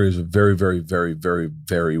Uncle Jerry is a very, very, very, very,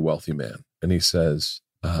 very wealthy man. And he says,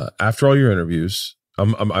 after all your interviews,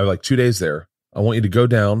 I'm like 2 days there. I want you to go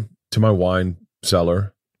down to my wine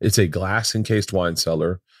cellar. It's a glass encased wine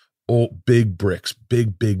cellar, old big bricks,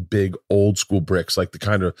 big old school bricks, like the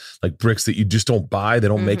kind of like bricks that you just don't buy. They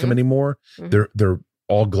don't make them anymore. Mm-hmm. They're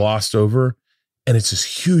all glossed over, and it's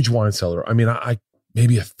this huge wine cellar. I mean, I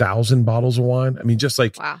maybe 1,000 bottles of wine. I mean, just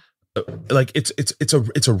like wow. Like it's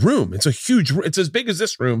a room. It's a huge. It's as big as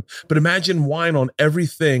this room, but imagine wine on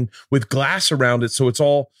everything with glass around it, so it's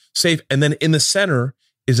all safe. And then in the center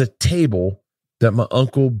is a table that my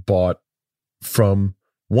uncle bought from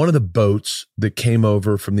one of the boats that came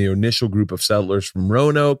over from the initial group of settlers from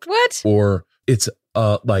Roanoke. What? Or it's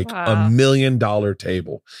like $1 million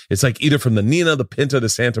table. It's like either from the Nina, the Pinta, the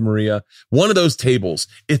Santa Maria, one of those tables.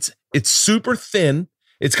 It's super thin.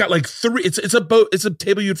 It's got like three, it's a boat. It's a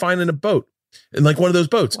table you'd find in a boat, in like one of those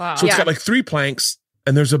boats. Wow. So it's got like 3 planks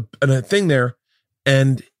and there's a thing there.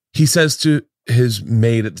 And he says to his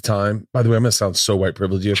maid at the time, by the way, I'm going to sound so white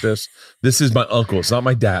privilegey at this. This is my uncle. It's not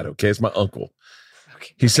my dad. Okay. It's my uncle.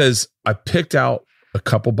 He says, I picked out a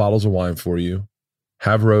couple bottles of wine for you.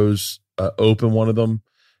 have Rose open one of them,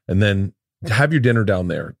 and then have your dinner down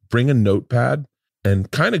there. Bring a notepad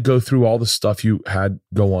and kind of go through all the stuff you had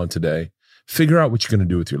go on today. Figure out what you're going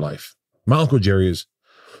to do with your life. My Uncle Jerry is,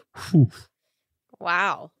 whew.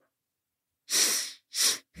 Wow.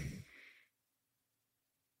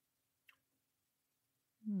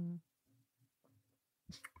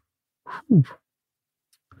 Whew.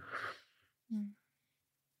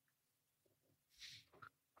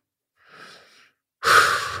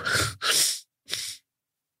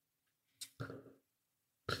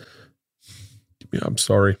 Yeah, I'm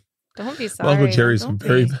sorry. Don't be sorry. My Uncle Jerry's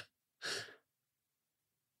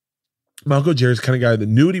My Uncle Jerry's the kind of guy that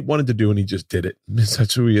knew what he wanted to do and he just did it.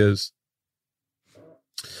 That's who he is.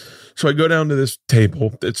 So I go down to this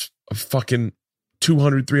table that's a fucking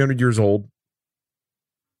 200, 300 years old.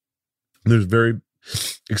 There's very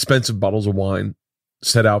expensive bottles of wine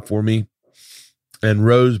set out for me. And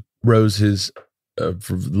Rose has,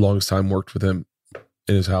 for the longest time, worked with him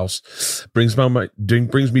in his house. Brings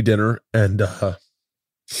me dinner, and I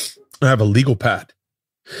have a legal pad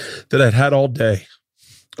that I'd had all day.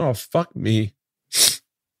 Oh, fuck me.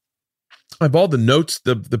 I have all the notes,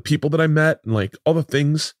 the people that I met, and like all the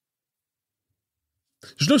things.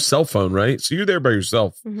 There's no cell phone, right? So you're there by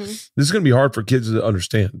yourself. Mm-hmm. This is going to be hard for kids to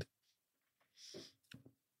understand.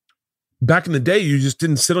 Back in the day, you just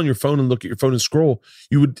didn't sit on your phone and look at your phone and scroll.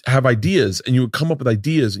 You would have ideas and you would come up with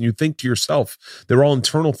ideas and you think to yourself. They're all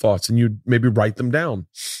internal thoughts and you'd maybe write them down.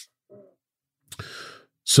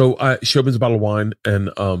 So she opens a bottle of wine and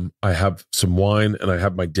I have some wine and I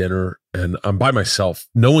have my dinner and I'm by myself.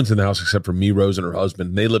 No one's in the house except for me, Rose, and her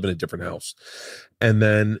husband. They live in a different house. And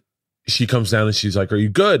then she comes down and she's like, "Are you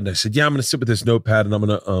good?" And I said, "Yeah, I'm going to sit with this notepad and I'm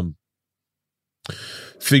going to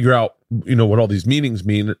figure out, what all these meanings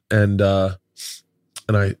mean." And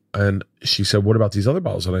she said, "What about these other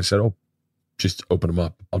bottles?" And I said, "Oh, just open them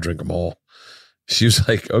up. I'll drink them all." She was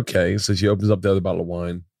like, "Okay." So she opens up the other bottle of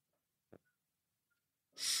wine.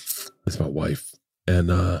 It's my wife.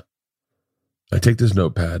 And I take this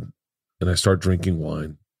notepad and I start drinking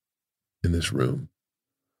wine in this room.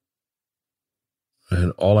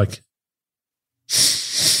 And all I can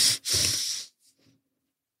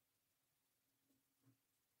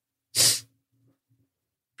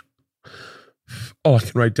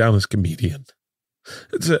write down is comedian.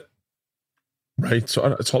 That's it. Right? So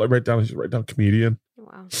that's all I write down. I just write down comedian.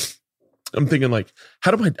 Wow. I'm thinking like,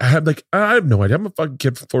 how do I have no idea. I'm a fucking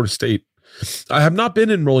kid from Florida State. I have not been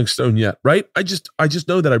in Rolling Stone yet, right? I just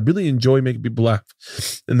know that I really enjoy making people laugh.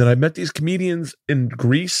 And then I met these comedians in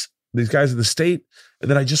Greece, these guys at the State, and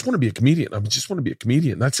then I just want to be a comedian. I just want to be a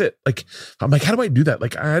comedian. That's it. Like, I'm like, how do I do that?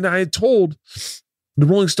 Like, I had told the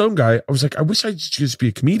Rolling Stone guy, I was like, I wish I could just be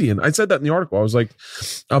a comedian. I said that in the article. I was like,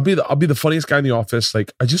 I'll be the funniest guy in the office.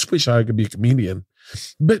 Like, I just wish I could be a comedian.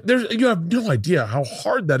 But you have no idea how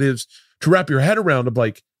hard that is to wrap your head around of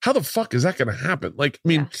like, how the fuck is that going to happen? Like, I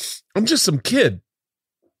mean, I'm just some kid.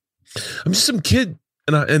 And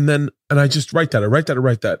I just write that. I write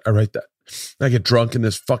that. I get drunk in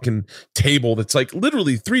this fucking table that's like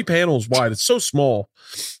literally 3 panels wide. It's so small.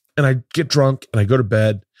 And I get drunk and I go to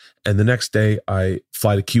bed. And the next day I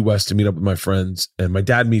fly to Key West to meet up with my friends. And my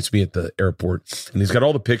dad meets me at the airport. And he's got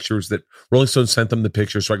all the pictures that Rolling Stone sent them the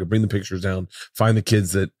pictures so I could bring the pictures down, find the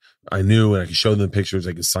kids that I knew, and I could show them the pictures.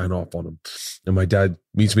 I could sign off on them. And my dad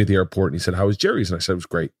meets me at the airport and he said, "How was Jerry's?" And I said, "It was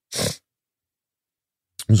great. It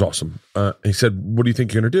was awesome." He said, "What do you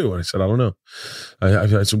think you're going to do?" And I said, "I don't know.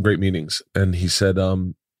 I've had some great meetings." And he said,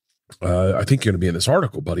 "I think you're going to be in this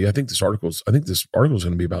article, buddy. I think this article's going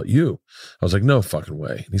to be about you." I was like, "No fucking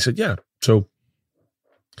way." And he said, "Yeah." So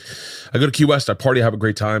I go to Key West. I party. I have a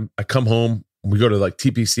great time. I come home. We go to like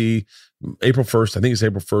TPC April 1st. I think it's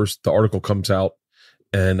April 1st. The article comes out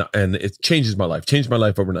and it changed my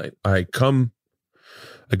life overnight. I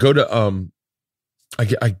go to,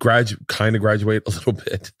 I graduate a little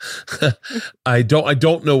bit. I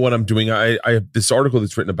don't know what I'm doing. I have this article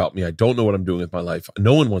that's written about me. I don't know what I'm doing with my life.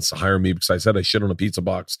 No one wants to hire me because I said I shit on a pizza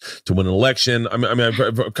box to win an election. I mean,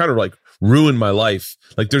 I've kind of like ruined my life.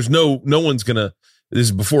 Like there's no one's gonna. This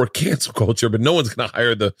is before cancel culture, but no one's going to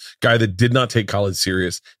hire the guy that did not take college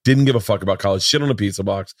serious, didn't give a fuck about college, shit on a pizza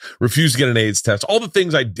box, refused to get an AIDS test. All the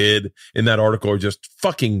things I did in that article are just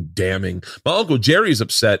fucking damning. My Uncle Jerry's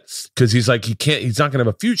upset because he's like, he's not going to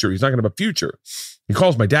have a future. He's not going to have a future. He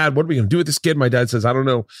calls my dad. "What are we going to do with this kid?" My dad says, "I don't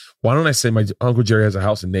know. Why don't I say my Uncle Jerry has a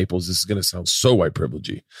house in Naples?" This is going to sound so white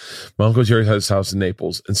privilegey. My Uncle Jerry has a house in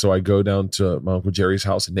Naples. And so I go down to my Uncle Jerry's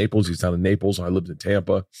house in Naples. He's down in Naples. And I lived in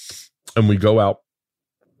Tampa. And we go out.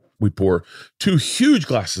 We pour 2 huge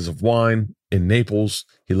glasses of wine in Naples.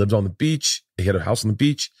 He lived on the beach. He had a house on the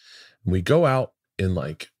beach. And we go out in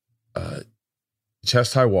like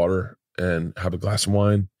chest high water and have a glass of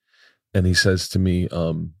wine. And he says to me, there's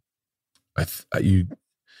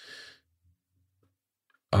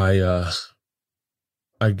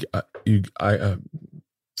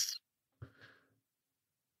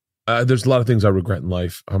a lot of things I regret in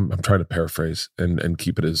life. I'm trying to paraphrase and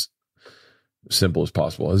keep it as simple as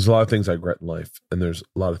possible. There's a lot of things I regret in life, and there's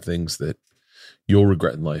a lot of things that you'll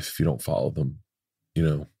regret in life if you don't follow them. You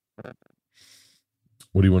know,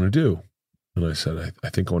 what do you want to do? And I said, I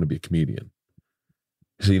think I want to be a comedian.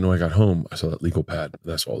 He said, I got home, I saw that legal pad.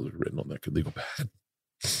 That's all that was written on that legal pad.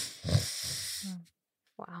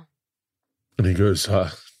 Wow. And he goes,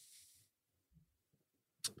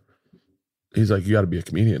 he's like, you got to be a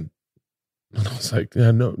comedian. And I was like,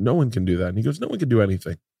 yeah, no one can do that. And he goes, no one can do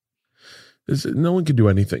anything. No one can do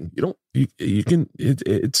anything. You can,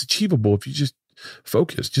 it's achievable if you just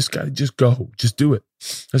focus, just go, just do it.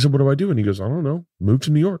 I said, what do I do? And he goes, I don't know. Move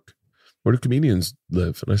to New York. Where do comedians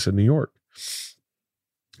live? And I said, New York.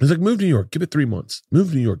 He's like, move to New York, give it 3 months. Move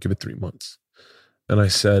to New York, give it 3 months. And I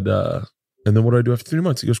said, and then what do I do after 3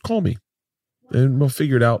 months? He goes, call me and we'll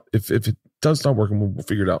figure it out. If it does not work, we'll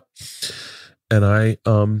figure it out. And I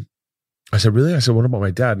said, really? I said, what about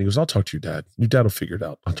my dad? And he goes, I'll talk to your dad. Your dad will figure it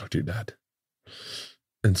out. I'll talk to your dad.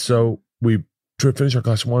 And so we finish our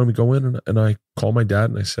glass of wine. We go in and I call my dad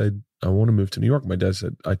and I said, I want to move to New York. My dad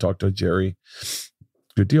said, I talked to Jerry.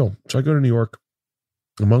 Good deal. So I go to New York.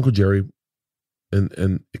 And my Uncle Jerry,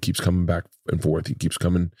 and it keeps coming back and forth. He keeps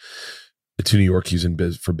coming to New York. He's in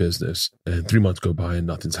for business. And 3 months go by and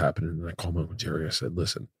nothing's happening. And I call my Uncle Jerry. I said,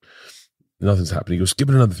 listen, nothing's happening. He goes, give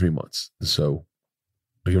it another 3 months. And so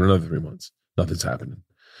I give it another 3 months. Nothing's happening.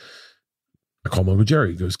 I call my Uncle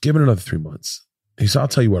Jerry. He goes, give it another 3 months. He said, I'll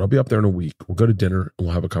tell you what, I'll be up there in a week. We'll go to dinner and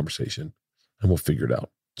we'll have a conversation and we'll figure it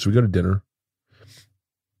out. So we go to dinner,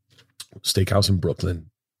 steakhouse in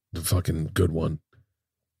Brooklyn, the fucking good one.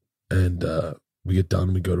 And we get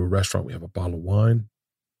done. We go to a restaurant. We have a bottle of wine.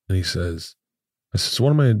 And he says, I said, so what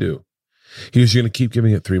am I going to do? He goes, you're going to keep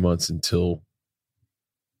giving it 3 months until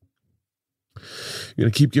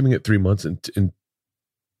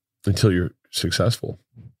until you're successful.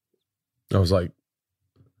 I was like,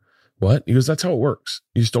 what? He goes, that's how it works.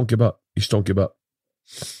 You just don't give up. You just don't give up.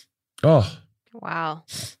 Oh, wow.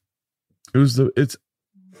 It's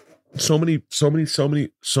so many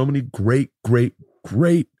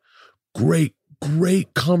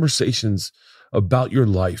great conversations about your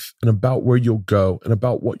life and about where you'll go and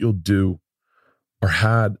about what you'll do are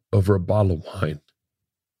had over a bottle of wine.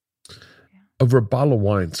 Over a bottle of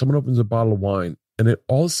wine. Someone opens a bottle of wine and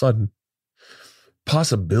all of a sudden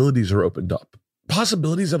possibilities are opened up.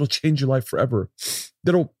 Possibilities that'll change your life forever.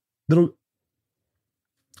 That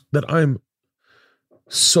I'm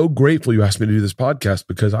so grateful you asked me to do this podcast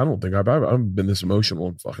because I don't think I've been this emotional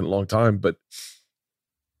in a fucking long time, but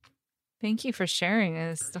thank you for sharing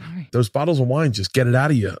this story. Those bottles of wine just get it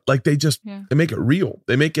out of you. Like they make it real.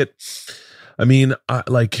 They make it, I mean, I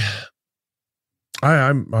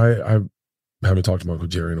haven't talked to my Uncle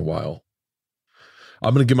Jerry in a while.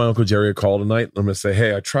 I'm going to give my Uncle Jerry a call tonight. I'm going to say,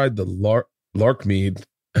 hey, I tried the Larkmead.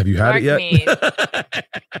 Have you had it yet?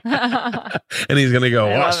 And he's going to go,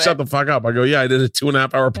 shut the fuck up. I go, yeah, I did a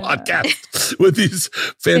 2.5 hour podcast with these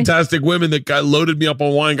fantastic women that loaded me up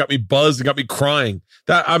on wine, got me buzzed and got me crying.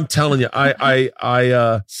 That I'm telling you,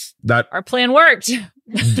 that our plan worked.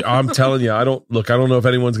 I'm telling you, I don't know if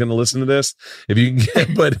anyone's going to listen to this. If you can get,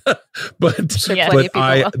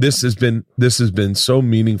 this has been so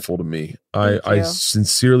meaningful to me. I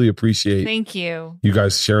sincerely appreciate. Thank you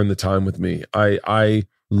guys sharing the time with me. I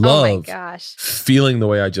love feeling the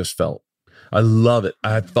way I just felt. I love it.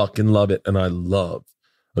 I fucking love it. And I love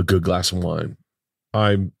a good glass of wine.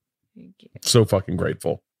 I'm so fucking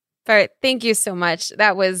grateful. All right. Thank you so much.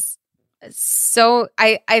 That was so,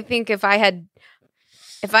 I think if I had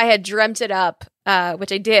dreamt it up,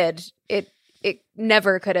 which I did, it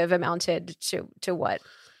never could have amounted to what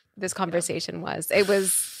this conversation was. It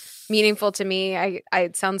was meaningful to me.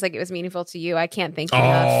 It sounds like it was meaningful to you. I can't thank you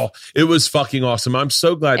enough. It was fucking awesome. I'm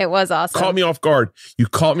so glad. It was awesome. Caught me off guard. You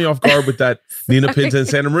caught me off guard with that Nina Pinta and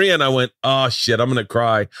Santa Maria, and I went, oh shit, I'm gonna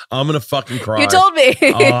cry. I'm gonna fucking cry. You told me.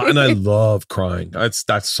 And I love crying.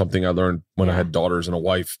 That's something I learned when I had daughters and a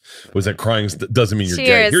wife, was that crying doesn't mean you're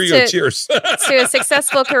gay. Here you go. Cheers. To a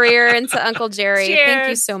successful career and to Uncle Jerry. Cheers. Thank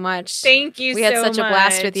you so much. Thank you We had such a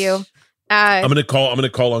blast with you. I'm gonna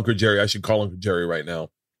call Uncle Jerry. I should call Uncle Jerry right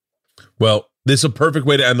now. Well, this is a perfect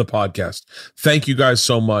way to end the podcast. Thank you guys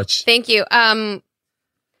so much. Thank you.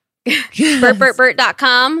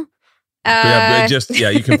 BertBertBert.com.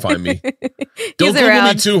 You can find me. Don't Google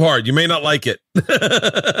around. me too hard. You may not like it.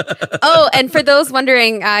 Oh, and for those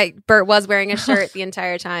wondering, Bert was wearing a shirt the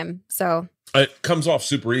entire time. So it comes off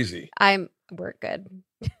super easy. We're good.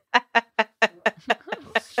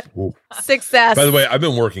 Ooh. Success. By the way, I've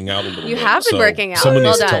been working out a little bit. You have been working out. Someone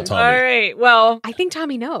Well needs to done. tell Tommy. All right. Well, I think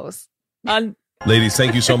Tommy knows. Ladies,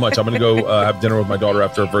 thank you so much. I'm going to go have dinner with my daughter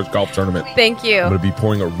after her first golf tournament. Thank you. I'm going to be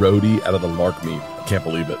pouring a roadie out of the Lark meat. I can't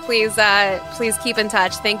believe it. Please keep in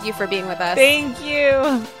touch. Thank you for being with us. Thank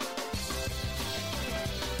you.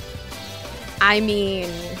 I mean,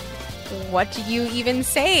 what do you even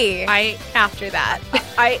say after that?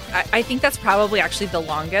 I think that's probably actually the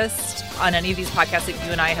longest on any of these podcasts that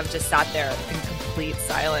you and I have just sat there in complete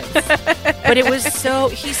silence. But it was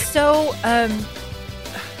he's so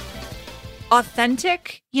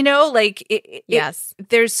authentic, like yes.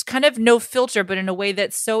 There's kind of no filter, but in a way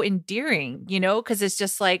that's so endearing, because it's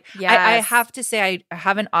just like, yes. I have to say, I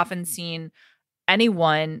haven't often seen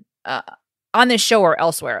anyone on this show or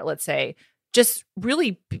elsewhere, let's say, just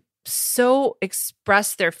really so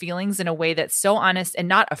express their feelings in a way that's so honest and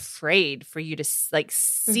not afraid for you to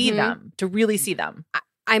see them, to really see them.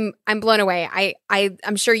 I'm blown away.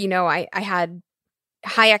 I'm sure I had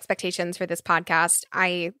high expectations for this podcast.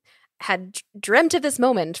 I had dreamt of this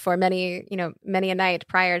moment for many a night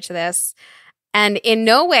prior to this, and in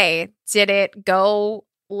no way did it go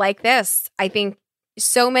like this. I think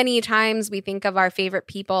so many times we think of our favorite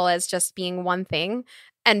people as just being one thing,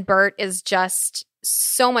 and Bert is just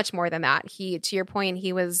so much more than that. To your point,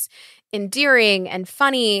 he was endearing and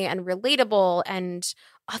funny and relatable and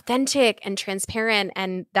authentic and transparent.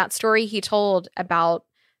 And that story he told about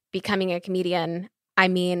becoming a comedian, I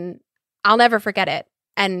mean, I'll never forget it.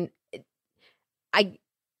 And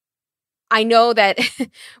I know that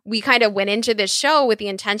we kind of went into this show with the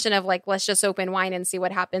intention of let's just open wine and see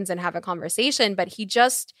what happens and have a conversation. But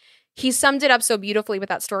he summed it up so beautifully with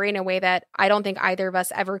that story in a way that I don't think either of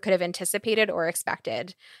us ever could have anticipated or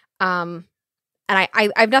expected. And I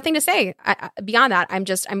have nothing to say beyond that.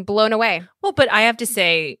 I'm blown away. Well, but I have to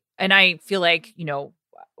say, and I feel like,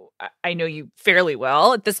 I know you fairly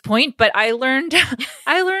well at this point, but I learned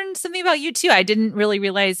something about you too. I didn't really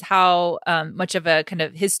realize how much of a kind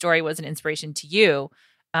of his story was an inspiration to you.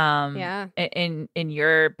 In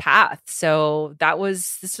your path. So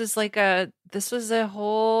this was a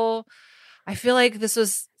whole, I feel like this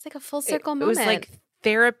was, it's like a full circle moment. It was like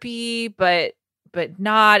therapy, but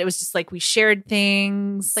not, it was just like we shared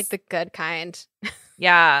things. Like the good kind.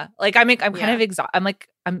 Yeah. Like I'm kind of exhausted.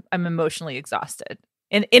 I'm emotionally exhausted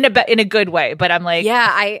in a good way, but I'm like,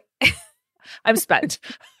 yeah, I'm spent.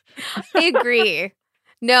 I agree.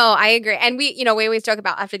 No, I agree. And we always joke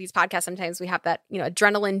about after these podcasts, sometimes we have that,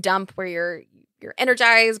 adrenaline dump where you're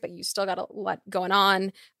energized, but you still got a lot going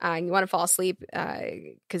on and you want to fall asleep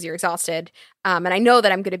because you're exhausted. And I know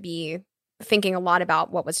that I'm going to be thinking a lot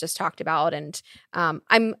about what was just talked about. And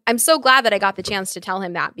I'm so glad that I got the chance to tell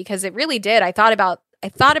him that, because it really did. I thought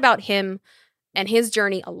about him and his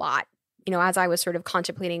journey a lot, as I was sort of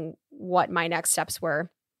contemplating what my next steps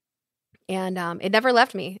were. And it never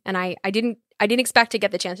left me. And I didn't expect to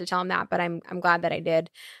get the chance to tell him that, but I'm glad that I did.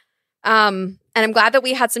 And I'm glad that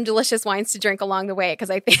we had some delicious wines to drink along the way, because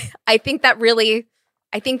I think that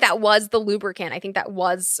was the lubricant. I think that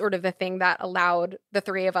was sort of the thing that allowed the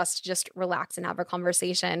three of us to just relax and have a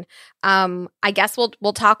conversation. I guess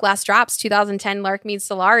we'll talk last drops. 2010 Lark Mead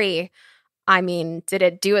Solari. I mean, did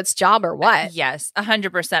it do its job or what? Yes,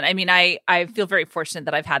 100%. I mean, I feel very fortunate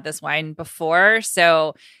that I've had this wine before,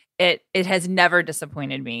 so it has never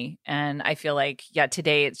disappointed me. And I feel like,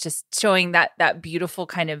 today it's just showing that beautiful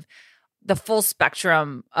kind of the full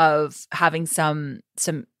spectrum of having some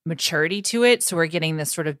maturity to it. So we're getting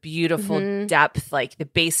this sort of beautiful depth, like the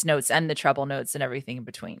bass notes and the treble notes and everything in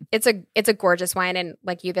between. It's a gorgeous wine. And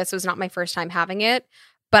like you, this was not my first time having it,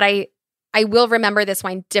 but I will remember this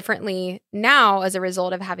wine differently now as a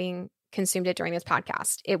result of having consumed it during this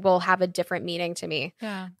podcast. It will have a different meaning to me.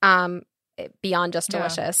 Yeah. Beyond just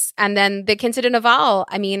delicious. And then the Quinta de Noval,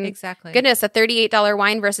 I mean, exactly. Goodness, a $38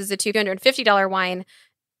 wine versus a $250 wine.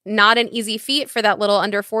 Not an easy feat for that little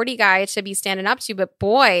under 40 guy to be standing up to, but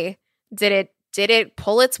boy, did it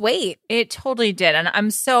pull its weight. It totally did. And I'm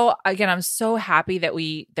so happy that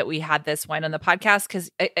we had this wine on the podcast, because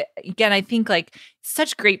again, I think like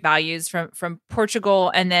such great values from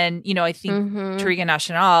Portugal. And then, I think Touriga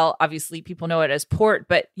Nacional, obviously people know it as port,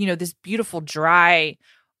 but this beautiful dry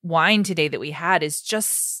wine today that we had is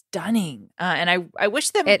just stunning. And I wish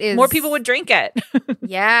that more people would drink it.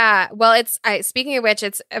 Yeah. Well, speaking of which,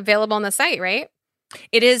 it's available on the site, right?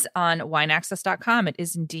 It is on wineaccess.com. It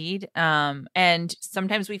is indeed. And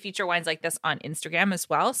sometimes we feature wines like this on Instagram as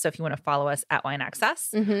well. So if you want to follow us at Wine Access,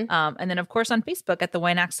 and then of course on Facebook at the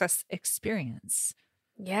Wine Access Experience.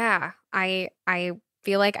 Yeah, I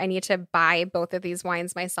feel like I need to buy both of these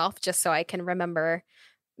wines myself just so I can remember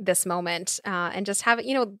this moment and just have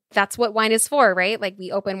it, that's what wine is for, right? Like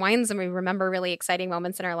we open wines and we remember really exciting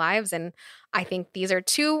moments in our lives. And I think these are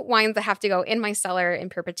two wines that have to go in my cellar in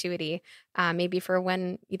perpetuity, maybe for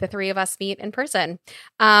when the three of us meet in person.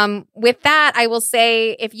 With that, I will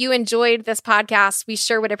say if you enjoyed this podcast, we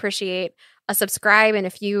sure would appreciate a subscribe. And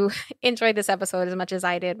if you enjoyed this episode as much as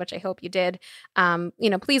I did, which I hope you did,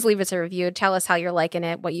 please leave us a review. Tell us how you're liking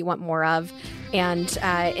it, what you want more of. And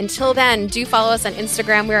until then, do follow us on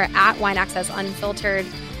Instagram. We're at Wine Access Unfiltered.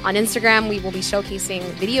 On Instagram, we will be showcasing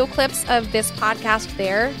video clips of this podcast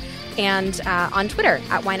there, and on Twitter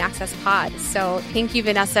at Wine Access Pod. So thank you,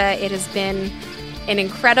 Vanessa. It has been an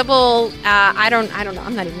incredible, I don't know.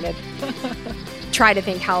 I'm not even going to try to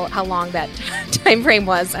think how long that time frame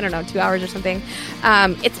was. I don't know, 2 hours or something.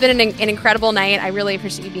 It's been an incredible night. I really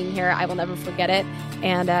appreciate you being here. I will never forget it.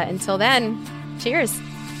 And until then, cheers.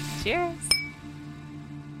 Cheers.